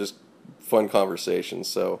just fun conversation.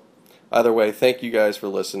 So either way, thank you guys for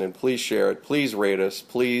listening. Please share it. Please rate us.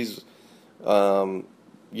 Please,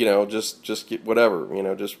 just get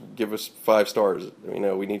whatever. Just give us 5 stars.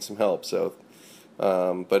 We need some help. So,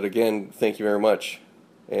 but again, thank you very much,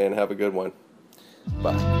 and have a good one.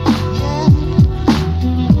 Bye.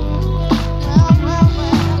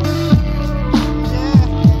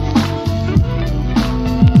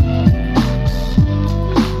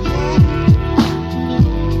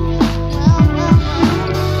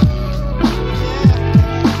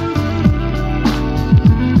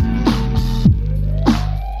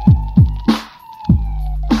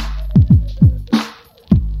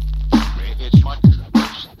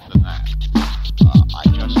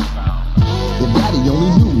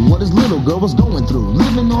 Was going through,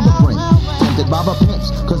 living on the brink, tempted by the pimps,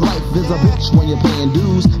 cause life is a bitch when you're paying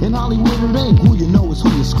dues. In Hollywood it ain't who you know, it's who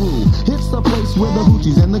you screw. It's the place where the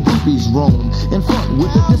hoochies and the groupies roam, in front with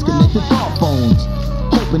the disconnected thought phones,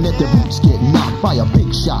 hoping that their boots get knocked by a big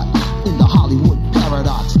shot. In the Hollywood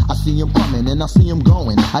paradox, I see him coming and I see him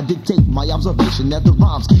going. I dictate my observation that the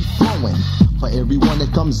rhymes keep flowing. For every one that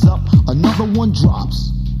comes up, another one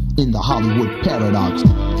drops. In the Hollywood paradox.